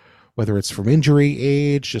worse, whether it's from injury,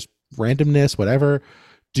 age, just randomness, whatever?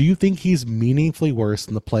 Do you think he's meaningfully worse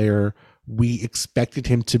than the player we expected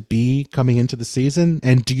him to be coming into the season?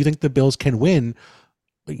 And do you think the Bills can win,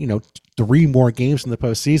 3 more games in the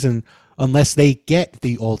postseason unless they get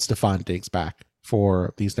the old Stephon Diggs back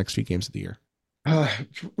for these next few games of the year?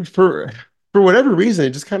 For whatever reason,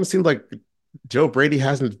 it just kind of seemed like Joe Brady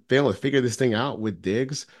hasn't been able to figure this thing out with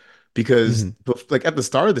Diggs because Hmm. like at the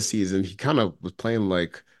start of the season, he kind of was playing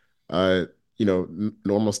like uh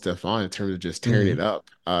normal Stephon in terms of just tearing Hmm. it up.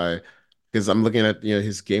 Because I'm looking at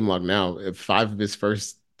his game log now. Five of his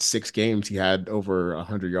first six games, he had over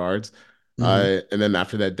 100 yards. Hmm. And then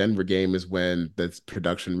after that Denver game is when the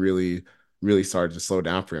production really started to slow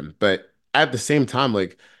down for him. But at the same time,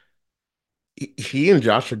 like he and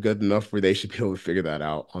Josh are good enough where they should be able to figure that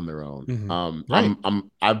out on their own. Hmm. Right.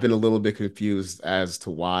 I've been a little bit confused as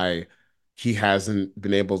to why he hasn't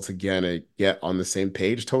been able to get on the same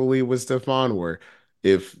page totally with Stephon, or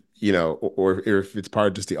if or if it's part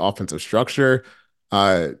of just the offensive structure.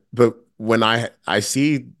 But when I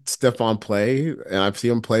see Stephon play and I've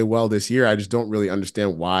seen him play well this year, I just don't really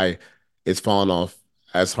understand why it's fallen off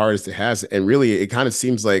as hard as it has. And really, it kind of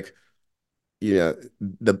seems like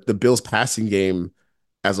the Bills passing game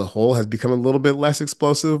as a whole has become a little bit less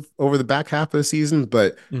explosive over the back half of the season,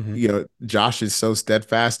 but Hmm. Josh is so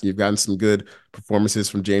steadfast and you've gotten some good performances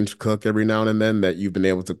from James Cook every now and then that you've been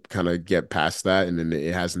able to kind of get past that and then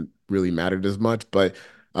it hasn't really mattered as much. But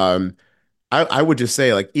um I would just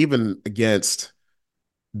say like even against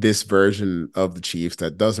this version of the Chiefs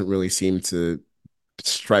that doesn't really seem to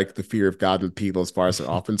strike the fear of God in people as far as their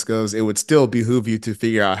offense goes, it would still behoove you to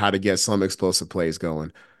figure out how to get some explosive plays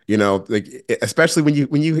going. Like especially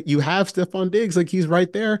when you have Stephon Diggs, like he's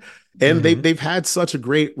right there, and Hmm. they've had such a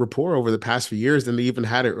great rapport over the past few years, and they even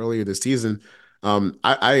had it earlier this season.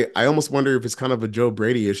 I almost wonder if it's kind of a Joe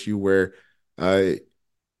Brady issue where uh,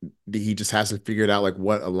 he just hasn't figured out like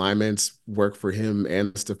what alignments work for him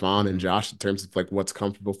and Stephon and Hmm. Josh in terms of like what's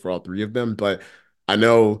comfortable for all three of them. But I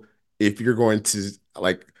know if you're going to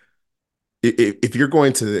like if you're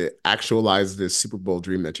going to actualize this Super Bowl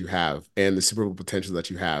dream that you have and the Super Bowl potential that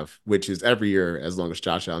you have, which is every year as long as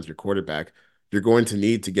Josh Allen's your quarterback, you're going to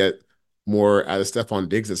need to get more out of Stephon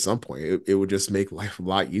Diggs at some point. It would just make life a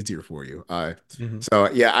lot easier for you. Hmm. So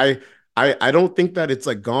yeah, I don't think that it's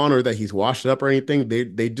like gone or that he's washed up or anything.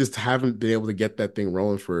 They just haven't been able to get that thing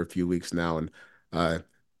rolling for a few weeks now, and uh,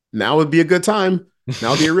 now would be a good time.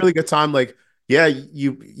 Now would be a really good time. Like yeah,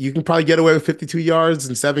 you can probably get away with 52 yards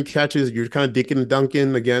and seven catches. You're kind of dicking and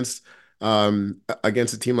dunking against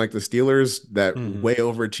a team like the Steelers that Hmm. way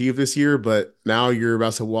overachieved this year, but now you're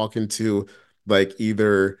about to walk into like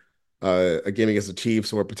either a game against the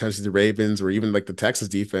Chiefs or potentially the Ravens or even like the Texas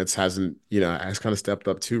defense has kind of stepped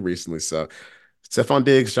up too recently. So Stephon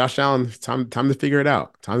Diggs, Josh Allen, time to figure it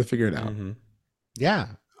out. Time to figure it out. Hmm. Yeah.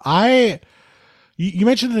 I you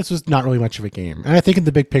mentioned this was not really much of a game, and I think in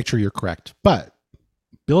the big picture you're correct. But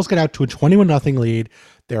Bills get out to a 21-0 lead.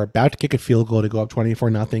 They're about to kick a field goal to go up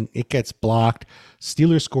 24-0. It gets blocked.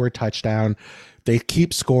 Steelers score a touchdown. They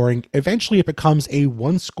keep scoring. Eventually, it becomes a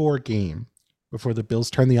one-score game before the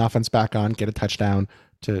Bills turn the offense back on, get a touchdown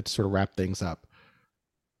to sort of wrap things up.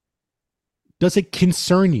 Does it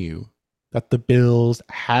concern you that the Bills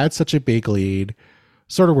had such a big lead,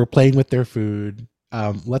 sort of were playing with their food,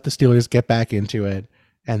 let the Steelers get back into it,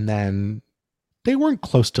 and then they weren't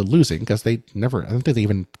close to losing because they never, I don't think they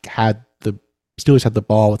even had the Steelers had the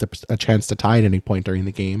ball with a chance to tie at any point during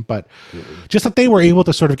the game, but Mhm. just that they were able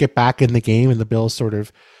to sort of get back in the game and the Bills sort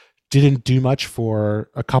of didn't do much for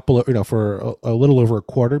a couple of, for a little over a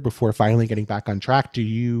quarter before finally getting back on track. Do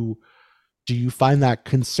you find that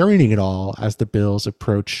concerning at all as the Bills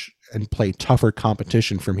approach and play tougher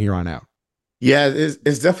competition from here on out? Yeah,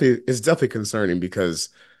 it's definitely concerning because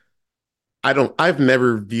I've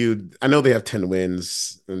never viewed, I know they have 10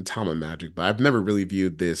 wins and Tom and Magic, but I've never really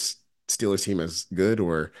viewed this Steelers team as good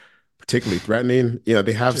or particularly threatening.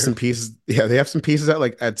 They have Sure. some pieces, yeah, they have some pieces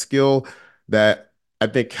at skill that I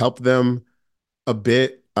think help them a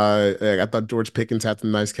bit. Like, I thought George Pickens had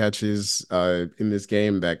some nice catches in this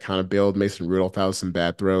game that kind of bailed Mason Rudolph out some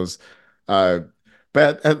bad throws. Uh,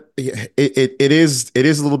 but yeah, it is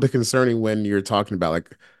a little bit concerning when you're talking about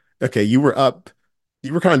like, okay, you were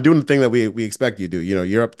kind of doing the thing that we expect you to do.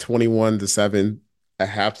 You're up 21-7 at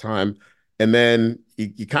halftime, and then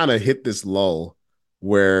you kind of hit this lull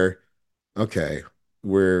where okay,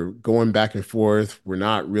 we're going back and forth. We're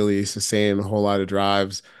not really sustaining a whole lot of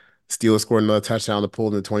drives. Steelers scored another touchdown to pull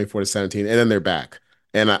in the 24-17, and then they're back.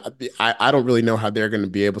 And I don't really know how they're going to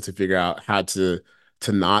be able to figure out how to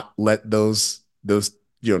not let those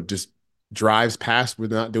just drives pass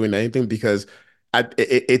with not doing anything because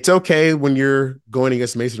it's okay when you're going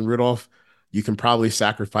against Mason Rudolph. You can probably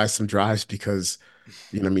sacrifice some drives because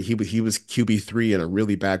I mean, he was QB3 in a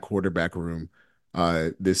really bad quarterback room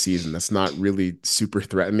this season. That's not really super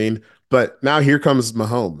threatening. But now here comes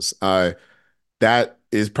Mahomes. That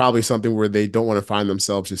is probably something where they don't want to find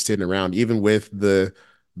themselves just sitting around, even with the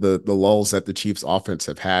the lulls that the Chiefs offense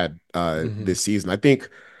have had this season. I think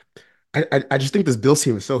I just think this Bills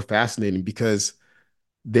team is so fascinating because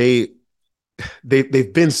they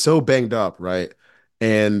they've been so banged up, right?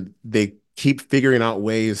 And they keep figuring out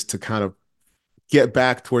ways to kind of get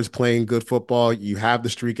back towards playing good football. You have the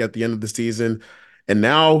streak at the end of the season, and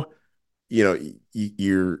now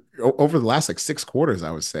you're over the last like 6 quarters,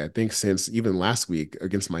 I would say. I think since even last week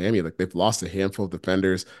against Miami, like they've lost a handful of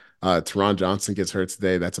defenders. Teron Johnson gets hurt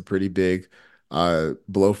today. That's a pretty big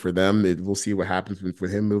blow for them. We'll see what happens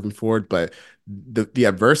with him moving forward. But the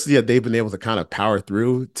adversity that they've been able to kind of power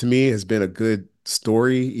through to me has been a good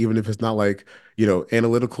story, even if it's not like,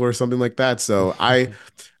 analytical or something like that. So I'm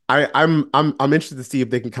interested to see if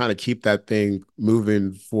they can kind of keep that thing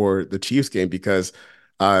moving for the Chiefs game because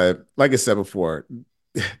like I said before,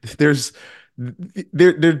 there's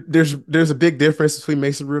there's a big difference between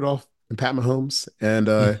Mason Rudolph and Pat Mahomes. And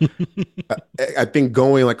I think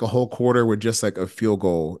going like a whole quarter with just like a field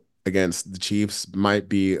goal against the Chiefs might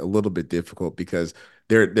be a little bit difficult because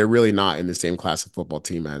they're really not in the same class of football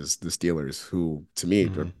team as the Steelers, who to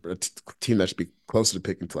me are a team that should be closer to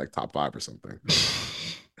picking to like top 5 or something.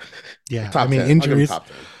 Yeah, top I mean 10. injuries. Top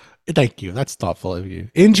 10. Thank you. That's thoughtful of you.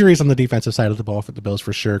 Injuries on the defensive side of the ball for the Bills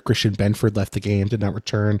for sure. Christian Benford left the game, did not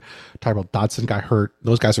return. Tyrell Dodson got hurt.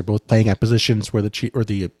 Those guys are both playing at positions where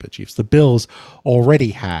the Bills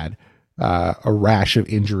already had a rash of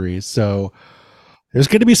injuries. So there's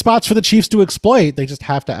going to be spots for the Chiefs to exploit. They just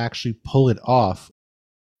have to actually pull it off.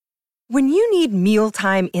 When you need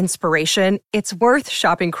mealtime inspiration, it's worth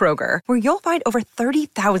shopping Kroger, where you'll find over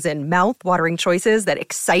 30,000 mouth-watering choices that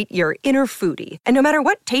excite your inner foodie. And no matter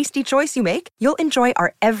what tasty choice you make, you'll enjoy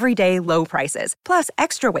our everyday low prices, plus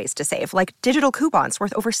extra ways to save, like digital coupons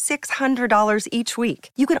worth over $600 each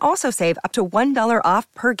week. You can also save up to $1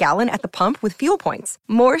 off per gallon at the pump with fuel points.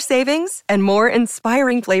 More savings and more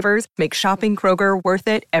inspiring flavors make shopping Kroger worth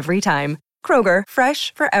it every time. Kroger,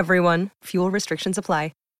 fresh for everyone. Fuel restrictions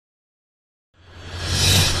apply.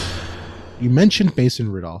 You mentioned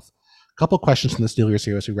Mason Rudolph. A couple questions from the Steelers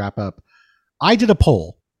here as we wrap up. I did a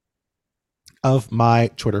poll of my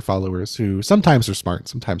Twitter followers who sometimes are smart,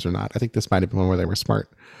 sometimes are not. I think this might have been one where they were smart.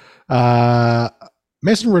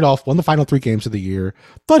 Mason Rudolph won the final 3 games of the year.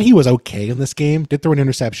 Thought he was okay in this game. Did throw an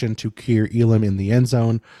interception to Keir Elam in the end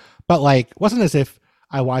zone. But like, wasn't as if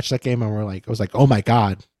I watched that game and I was like, oh my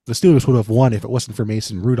God, the Steelers would have won if it wasn't for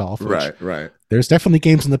Mason Rudolph. Right. There's definitely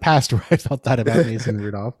games in the past where I felt that about Mason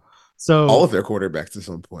Rudolph. So all of their quarterbacks at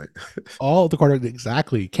some point. all the quarterbacks,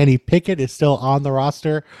 exactly. Kenny Pickett is still on the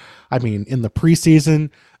roster. I mean, in the preseason,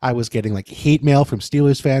 I was getting like hate mail from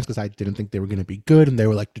Steelers fans because I didn't think they were going to be good. And they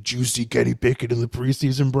were like, did you see Kenny Pickett in the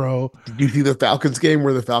preseason, bro? Did you see the Falcons game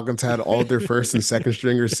where the Falcons had all of their first and second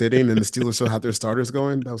stringers sitting and the Steelers still had their starters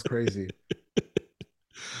going? That was crazy.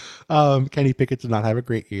 Kenny Pickett did not have a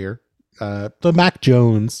great year. The Mac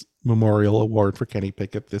Jones Memorial Award for Kenny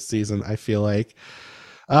Pickett this season, I feel like.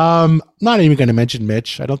 Not even going to mention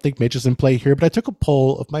Mitch. I don't think Mitch is in play here, but I took a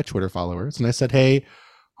poll of my Twitter followers and I said, hey,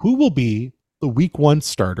 who will be the week 1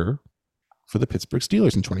 starter for the Pittsburgh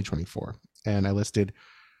Steelers in 2024? And I listed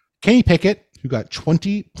Kenny Pickett, who got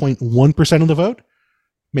 20.1% of the vote,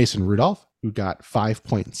 Mason Rudolph, who got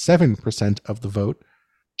 5.7% of the vote,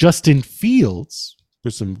 Justin Fields,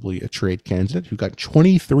 presumably a trade candidate, who got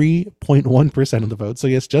 23.1% of the vote. So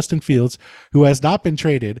yes, Justin Fields, who has not been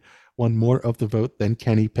traded, won more of the vote than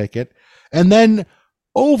Kenny Pickett. And then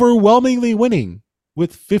overwhelmingly winning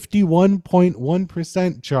with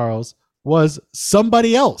 51.1%, Charles, was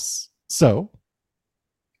somebody else. So,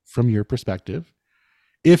 from your perspective,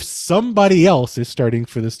 if somebody else is starting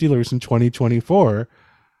for the Steelers in 2024,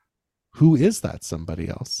 who is that somebody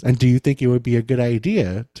else? And do you think it would be a good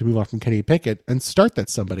idea to move on from Kenny Pickett and start that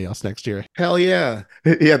somebody else next year? Hell yeah.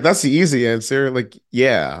 Yeah, that's the easy answer. Like,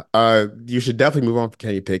 yeah, you should definitely move on from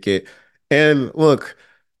Kenny Pickett. And look,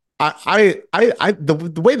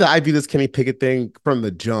 the way that I view this Kenny Pickett thing from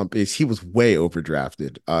the jump is he was way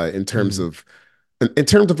overdrafted in terms of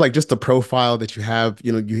like just the profile that you have.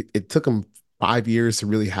 It took him 5 years to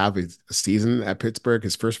really have a season at Pittsburgh.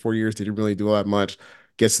 His first 4 years didn't really do all that much.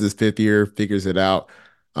 Gets to his 5th year, figures it out.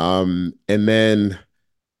 And then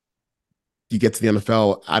you get to the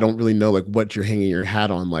NFL. I don't really know like what you're hanging your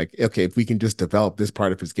hat on. Like, okay, if we can just develop this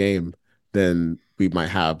part of his game, then we might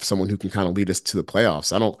have someone who can kind of lead us to the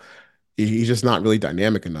playoffs. He's just not really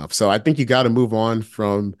dynamic enough. So I think you got to move on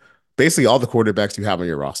from basically all the quarterbacks you have on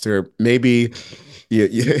your roster. Maybe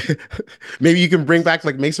maybe you can bring back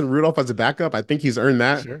like Mason Rudolph as a backup. I think he's earned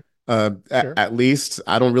that. Sure. At least.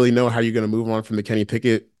 I don't really know how you're going to move on from the Kenny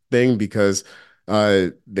Pickett thing because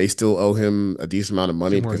They still owe him a decent amount of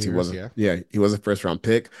money 2 more because years, yeah. he was a first round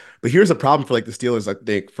pick. But here's a problem for like the Steelers. I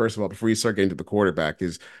think first of all, before you start getting to the quarterback,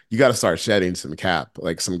 is you got to start shedding some cap,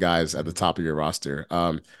 like some guys at the top of your roster.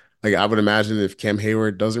 Like I would imagine if Cam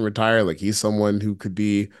Hayward doesn't retire, like he's someone who could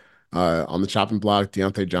be on the chopping block.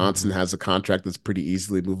 Deontay Johnson has a contract that's pretty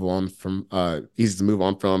easy to move on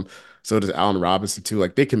from. So does Allen Robinson too.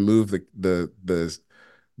 Like they can move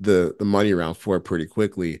the money around for it pretty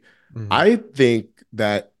quickly. Mm-hmm. I think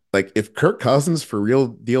that like if Kirk Cousins for real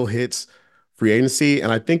deal hits free agency,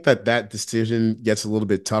 and I think that that decision gets a little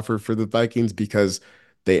bit tougher for the Vikings because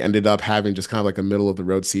they ended up having just kind of like a middle of the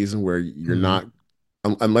road season where you're Mm-hmm. not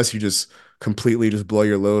unless you just completely just blow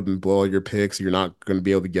your load and blow all your picks, you're not going to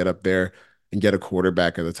be able to get up there and get a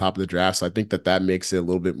quarterback at the top of the draft. So I think that that makes it a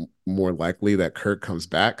little bit more likely that Kirk comes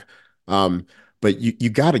back. Um, but you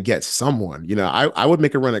got to get someone. You know, I would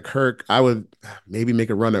make a run at Kirk. I would maybe make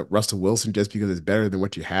a run at Russell Wilson just because it's better than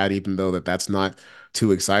what you had, even though that's not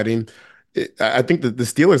too exciting. I think that the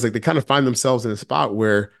Steelers like they kind of find themselves in a spot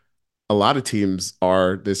where a lot of teams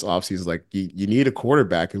are this offseason like you need a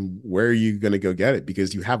quarterback and where are you going to go get it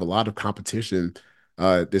because you have a lot of competition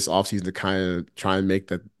this offseason to kind of try and make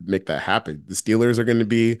that happen. The Steelers are going to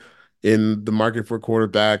be in the market for a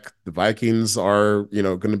quarterback. The Vikings are,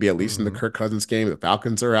 going to be at least in the Mm-hmm. Kirk Cousins game. The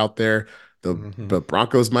Falcons are out there. Mm-hmm. The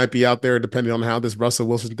Broncos might be out there depending on how this Russell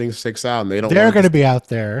Wilson thing shakes out, and they don't want They're to going to just be out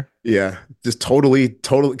there. yeah, just totally,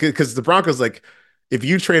 because the Broncos, like, if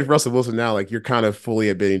you trade Russell Wilson now, like, you're kind of fully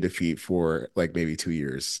admitting defeat for like maybe 2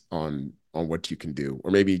 years on what you can do,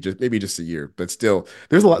 or maybe just a year. But still,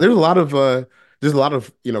 there's a lot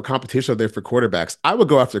of competition out there for quarterbacks. I would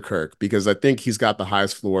go after Kirk because I think he's got the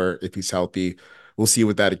highest floor if he's healthy. We'll see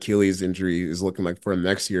what that Achilles injury is looking like for him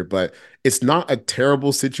next year, but it's not a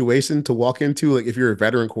terrible situation to walk into. Like if you're a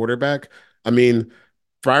veteran quarterback, I mean,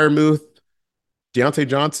 Fryermuth, Deontay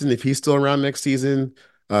Johnson, if he's still around next season,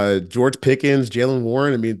 George Pickens, Jalen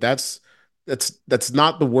Warren. I mean, that's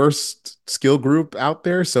not the worst skill group out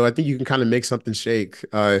there. So I think you can kind of make something shake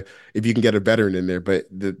if you can get a veteran in there. But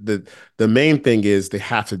the main thing is they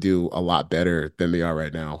have to do a lot better than they are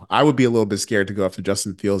right now. I would be a little bit scared to go after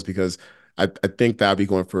Justin Fields because I think that I'd be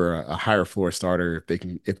going for a higher floor starter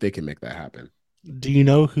if they can make that happen. Do you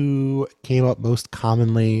know who came up most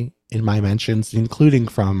commonly in my mentions, including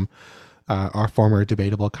from our former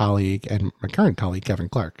debatable colleague and my current colleague, Kevin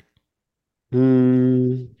Clark?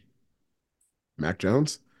 Hmm. Mac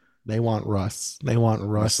Jones, They want Russ. They want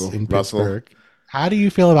Russ in Russell, Pittsburgh. How do you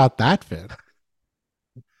feel about that fit?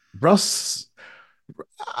 Russ.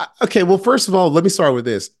 Okay, well, first of all, let me start with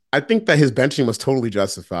this. I think that his benching was totally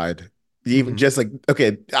justified. Even Mm-hmm. just like,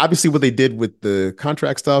 okay, obviously what they did with the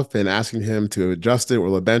contract stuff and asking him to adjust it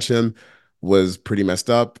or bench him was pretty messed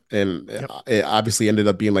up. And Yep. it obviously ended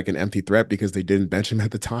up being like an empty threat because they didn't bench him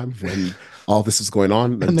at the time when all this was going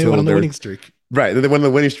on And they went until on the they're winning streak. right. They went on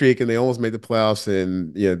the winning streak and they almost made the playoffs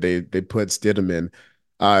and they put Stidham in.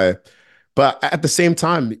 Uh, but at the same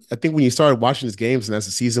time, I think when you started watching his games and as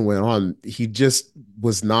the season went on, he just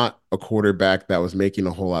was not a quarterback that was making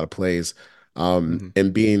a whole lot of plays Mm-hmm.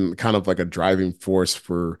 and being kind of like a driving force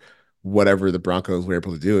for whatever the Broncos were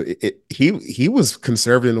able to do. He was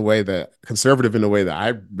conservative in a way that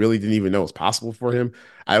I really didn't even know was possible for him.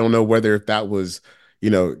 I don't know whether if that was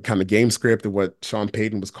kind of game script of what Sean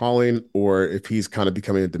Payton was calling, or if he's kind of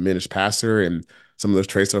becoming a diminished passer and some of those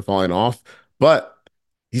traits are falling off. But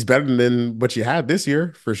he's better than what you had this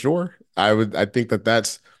year for sure. I think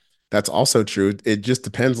that's also true. It just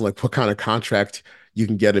depends on like what kind of contract you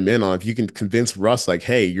can get him in on. If you can convince Russ like,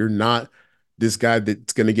 hey, you're not this guy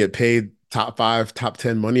that's going to get paid top 5, top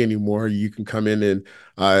 10 money anymore. You can come in and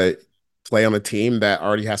play on a team that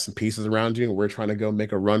already has some pieces around you. And we're trying to go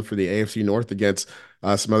make a run for the AFC North against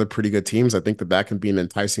some other pretty good teams. I think that can be an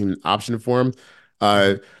enticing option for him.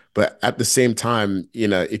 Mm-hmm. Uh, but at the same time,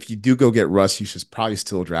 if you do go get Russ, you should probably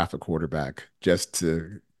still draft a quarterback just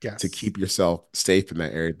to Yes. keep yourself safe in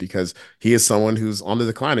that area because he is someone who's on the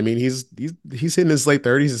decline. I mean, he's hitting his late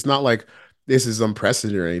 30s. It's not like this is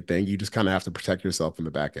unprecedented or anything. You just kind of have to protect yourself in the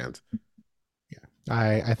back end. Yeah.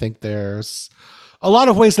 I think there's a lot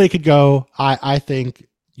of ways they could go. I think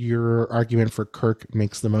your argument for Kirk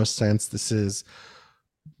makes the most sense. This is,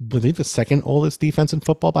 I believe, the second oldest defense in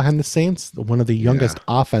football behind the Saints. One of the Yeah. youngest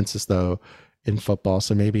offenses, though, in football.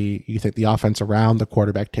 So maybe you think the offense around the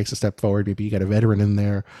quarterback takes a step forward. Maybe you get a veteran in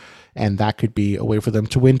there, and that could be a way for them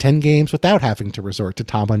to win 10 games without having to resort to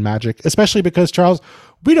Tomlin magic, especially because, Charles,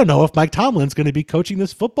 we don't know if Mike Tomlin's going to be coaching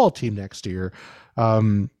this football team next year.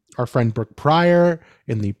 Our friend Brooke Pryor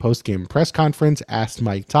in the post-game press conference asked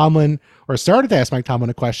Mike Tomlin, or started to ask Mike Tomlin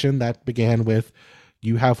a question that began with,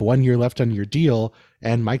 You have 1 year left on your deal.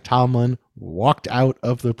 And Mike Tomlin walked out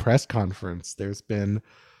of the press conference. There's been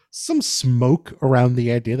some smoke around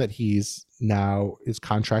the idea that his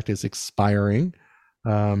contract is expiring.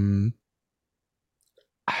 I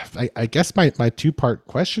guess my 2-part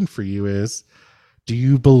question for you is, do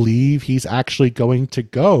you believe he's actually going to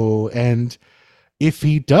go? And if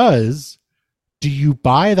he does, do you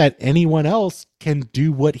buy that anyone else can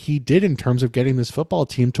do what he did in terms of getting this football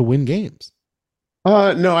team to win games?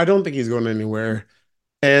 No, I don't think he's going anywhere.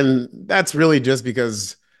 And that's really just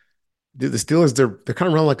because the Steelers, they're kind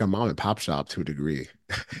of run like a mom and pop shop to a degree.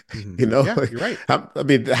 You know, Yeah, like, you're right. I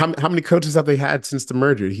mean, how many coaches have they had since the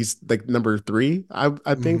merger? He's like number 3, I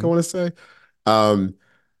think I want to say. Um,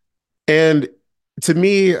 and to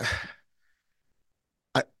me,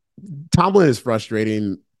 Tomlin is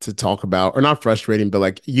frustrating to talk about, or not frustrating, but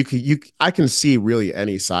like I can see really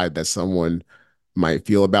any side that someone might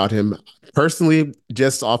feel about him. Personally,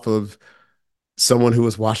 just off of someone who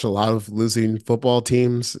has watched a lot of losing football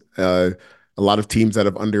teams, a lot of teams that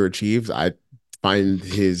have underachieved, I find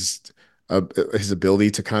his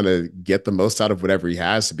ability to kind of get the most out of whatever he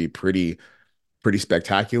has to be pretty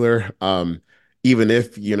spectacular. Even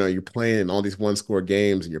if you're playing in all these one-score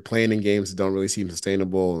games and you're playing in games that don't really seem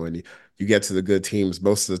sustainable, and you get to the good teams,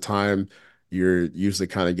 most of the time you're usually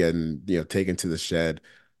kind of getting taken to the shed.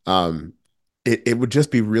 Um, it would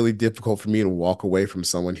just be really difficult for me to walk away from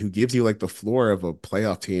someone who gives you like the floor of a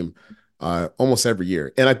playoff team almost every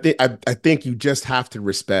year. And I think you just have to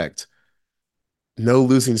respect no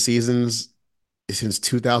losing seasons since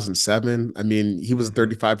 2007. I mean, he was a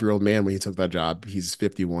 35-year-old man when he took that job. He's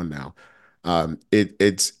 51 now.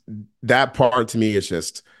 It's that part to me is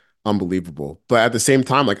just unbelievable. But at the same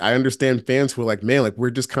time, like I understand fans who are like, man, like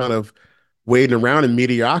we're just kind of waiting around in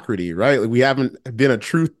mediocrity, right? Like we haven't been a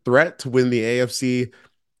true threat to win the AFC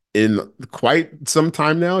in quite some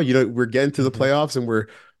time now. We're getting to the playoffs and we're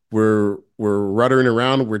ruddering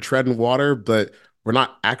around, we're treading water, but we're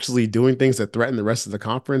not actually doing things that threaten the rest of the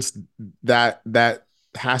conference. That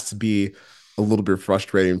has to be a little bit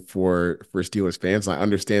frustrating for Steelers fans. And I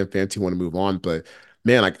understand fans who want to move on, but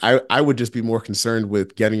man, like I would just be more concerned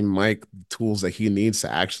with getting Mike the tools that he needs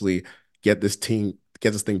to actually get this thing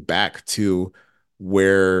back to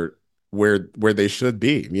where they should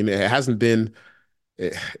be. I mean,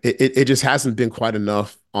 it just hasn't been quite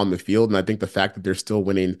enough on the field. And I think the fact that they're still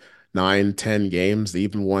winning 9-10 games, they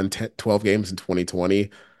even won 12 games in 2020,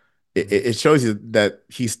 it shows you that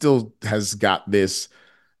he still has got this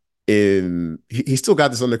he still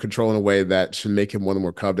got this under control in a way that should make him one of the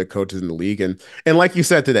more coveted coaches in the league. And like you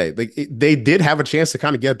said today, like they did have a chance to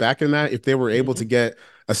kind of get back in that if they were able to get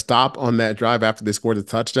a stop on that drive after they scored the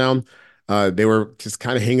touchdown. They were just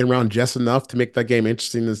kind of hanging around just enough to make that game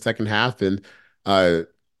interesting in the second half. And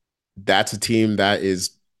that's a team that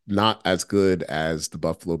is not as good as the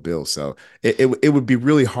Buffalo Bills. So it would be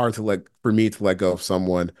really hard for me to let go of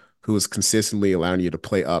someone who is consistently allowing you to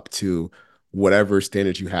play up to whatever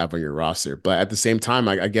standards you have on your roster. But at the same time,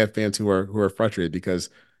 I get fans who are frustrated because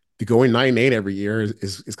going 9-8 every year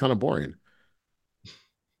is kind of boring.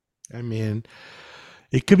 I mean,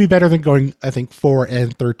 it could be better than going, I think,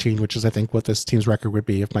 4-13, which is, I think, what this team's record would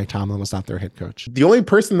be if Mike Tomlin was not their head coach. The only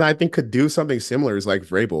person that I think could do something similar is like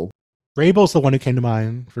Vrabel. Vrabel's the one who came to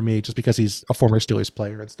mind for me, just because he's a former Steelers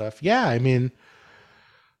player and stuff. Yeah, I mean,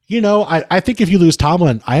 I think if you lose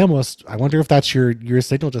Tomlin, I wonder if that's your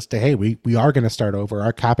signal just to, hey, we are going to start over.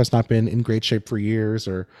 Our cap has not been in great shape for years,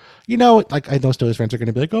 or, like I know Steelers fans are going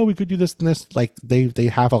to be like, oh, we could do this and this. Like they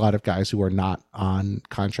have a lot of guys who are not on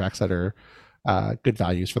contracts that are good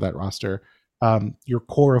values for that roster. Your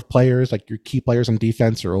core of players, like your key players on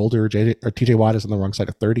defense, are older. TJ Watt is on the wrong side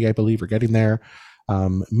of 30, I believe, or getting there.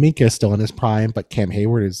 Minka is still in his prime, but Cam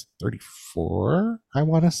Hayward is 34, I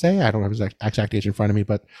want to say. I don't have his exact age in front of me,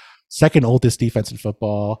 but second oldest defense in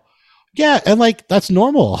football. Yeah, and like that's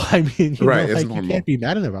normal. I mean, you can't be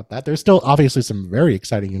mad about that. There's still obviously some very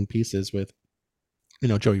exciting young pieces with,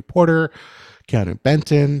 Joey Porter, Keanu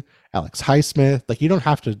Benton, Alex Highsmith. Like you don't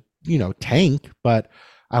have to, tank, but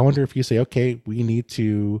I wonder if you say, okay, we need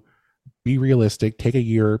to be realistic, take a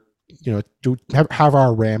year, have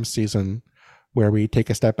our Rams season where we take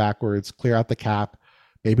a step backwards, clear out the cap.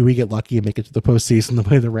 Maybe we get lucky and make it to the postseason the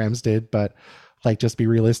way the Rams did, but like just be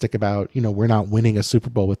realistic about, we're not winning a Super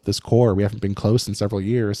Bowl with this core. We haven't been close in several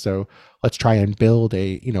years. So let's try and build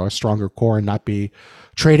a stronger core and not be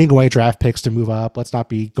trading away draft picks to move up. Let's not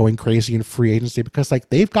be going crazy in free agency, because like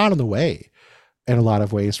they've gotten away in a lot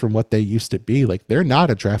of ways from what they used to be. Like they're not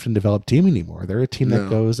a draft and develop team anymore. They're a team that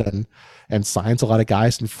goes and signs a lot of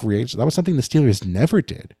guys in free agency. That was something the Steelers never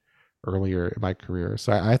did earlier in my career.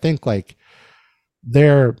 So I think like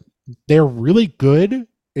they're really good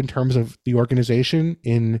in terms of the organization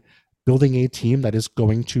in building a team that is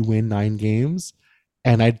going to win 9 games.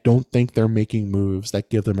 And I don't think they're making moves that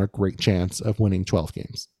give them a great chance of winning 12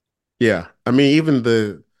 games. Yeah. I mean, even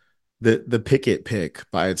the Pickett pick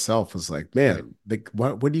by itself was like, Right. man, like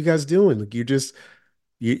what are you guys doing? Like you just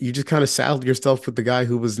kind of saddled yourself with the guy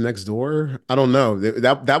who was next door. I don't know.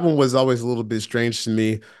 That one was always a little bit strange to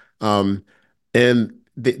me. And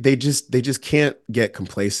they just can't get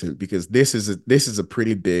complacent because this is a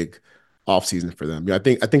pretty big offseason for them. Yeah, I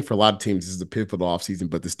think for a lot of teams this is a pivotal offseason,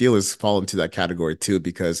 but the Steelers fall into that category too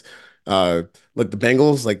because uh like the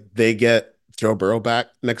Bengals, like they get Joe Burrow back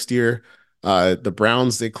next year. The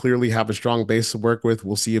Browns, they clearly have a strong base to work with.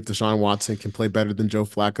 We'll see if Deshaun Watson can play better than Joe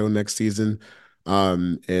Flacco next season.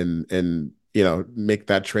 And make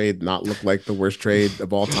that trade not look like the worst trade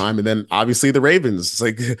of all time. And then obviously the Ravens. It's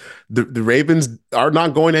like the Ravens are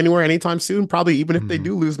not going anywhere anytime soon. Probably even if they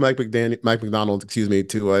do lose Mike McDonald, excuse me,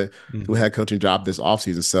 to a head coaching job this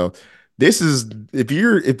offseason. So this is if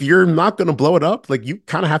you're not going to blow it up, like you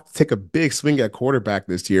kind of have to take a big swing at quarterback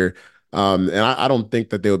this year. And I don't think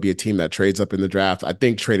that there will be a team that trades up in the draft. I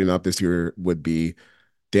think trading up this year would be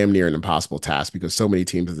damn near an impossible task because so many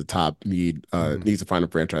teams at the top needs to find a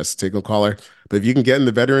franchise signal caller. But if you can get in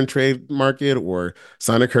the veteran trade market or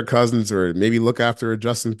sign a Kirk Cousins or maybe look after a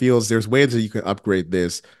Justin Fields, there's ways that you can upgrade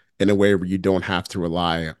this in a way where you don't have to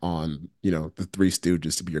rely on, the three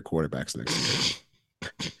stooges to be your quarterbacks next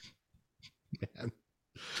year. Man.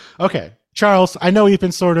 Okay, Charles, I know you've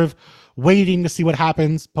been sort of waiting to see what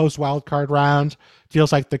happens post wildcard round.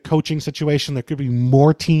 Feels like the coaching situation, there could be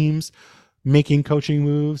more teams making coaching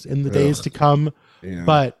moves in the days to come. Yeah.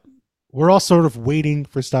 But we're all sort of waiting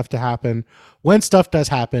for stuff to happen. When stuff does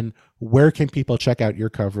happen, where can people check out your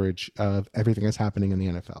coverage of everything that's happening in the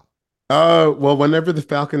NFL? Well, whenever the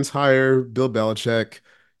Falcons hire Bill Belichick,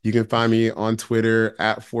 you can find me on Twitter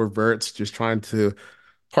 @4verts, just trying to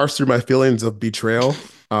parse through my feelings of betrayal.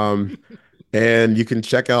 And you can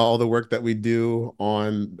check out all the work that we do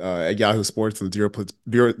on at Yahoo Sports on on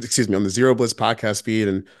the Zero Blitz podcast feed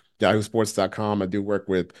and yahoosports.com. I do work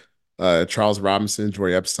with Charles Robinson,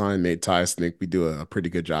 Jory Epstein, Nate Tice. I think we do a pretty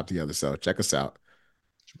good job together. So check us out.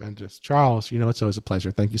 Tremendous. Charles, it's always a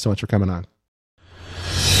pleasure. Thank you so much for coming on.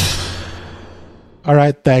 All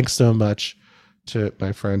right. Thanks so much to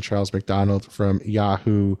my friend Charles McDonald from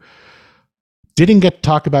Yahoo. Didn't get to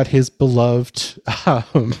talk about his beloved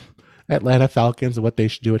Atlanta Falcons and what they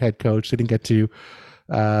should do at head coach. Didn't get to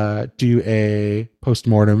do a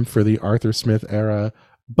postmortem for the Arthur Smith era,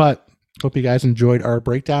 but hope you guys enjoyed our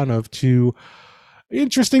breakdown of 2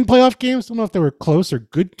 interesting playoff games. Don't know if they were close or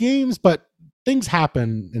good games, but things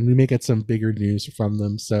happen and we may get some bigger news from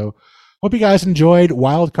them. So hope you guys enjoyed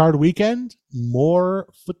Wild Card Weekend. More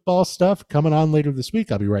football stuff coming on later this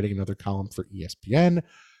week. I'll be writing another column for ESPN.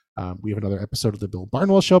 We have another episode of the Bill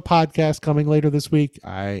Barnwell Show podcast coming later this week.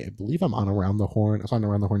 I believe I'm on Around the Horn. I was on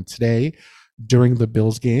Around the Horn today during the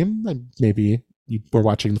Bills game. Maybe you were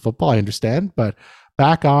watching the football, I understand. But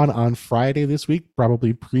back on Friday this week,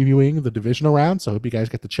 probably previewing the divisional round. So I hope you guys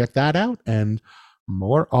get to check that out. And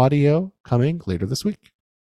more audio coming later this week.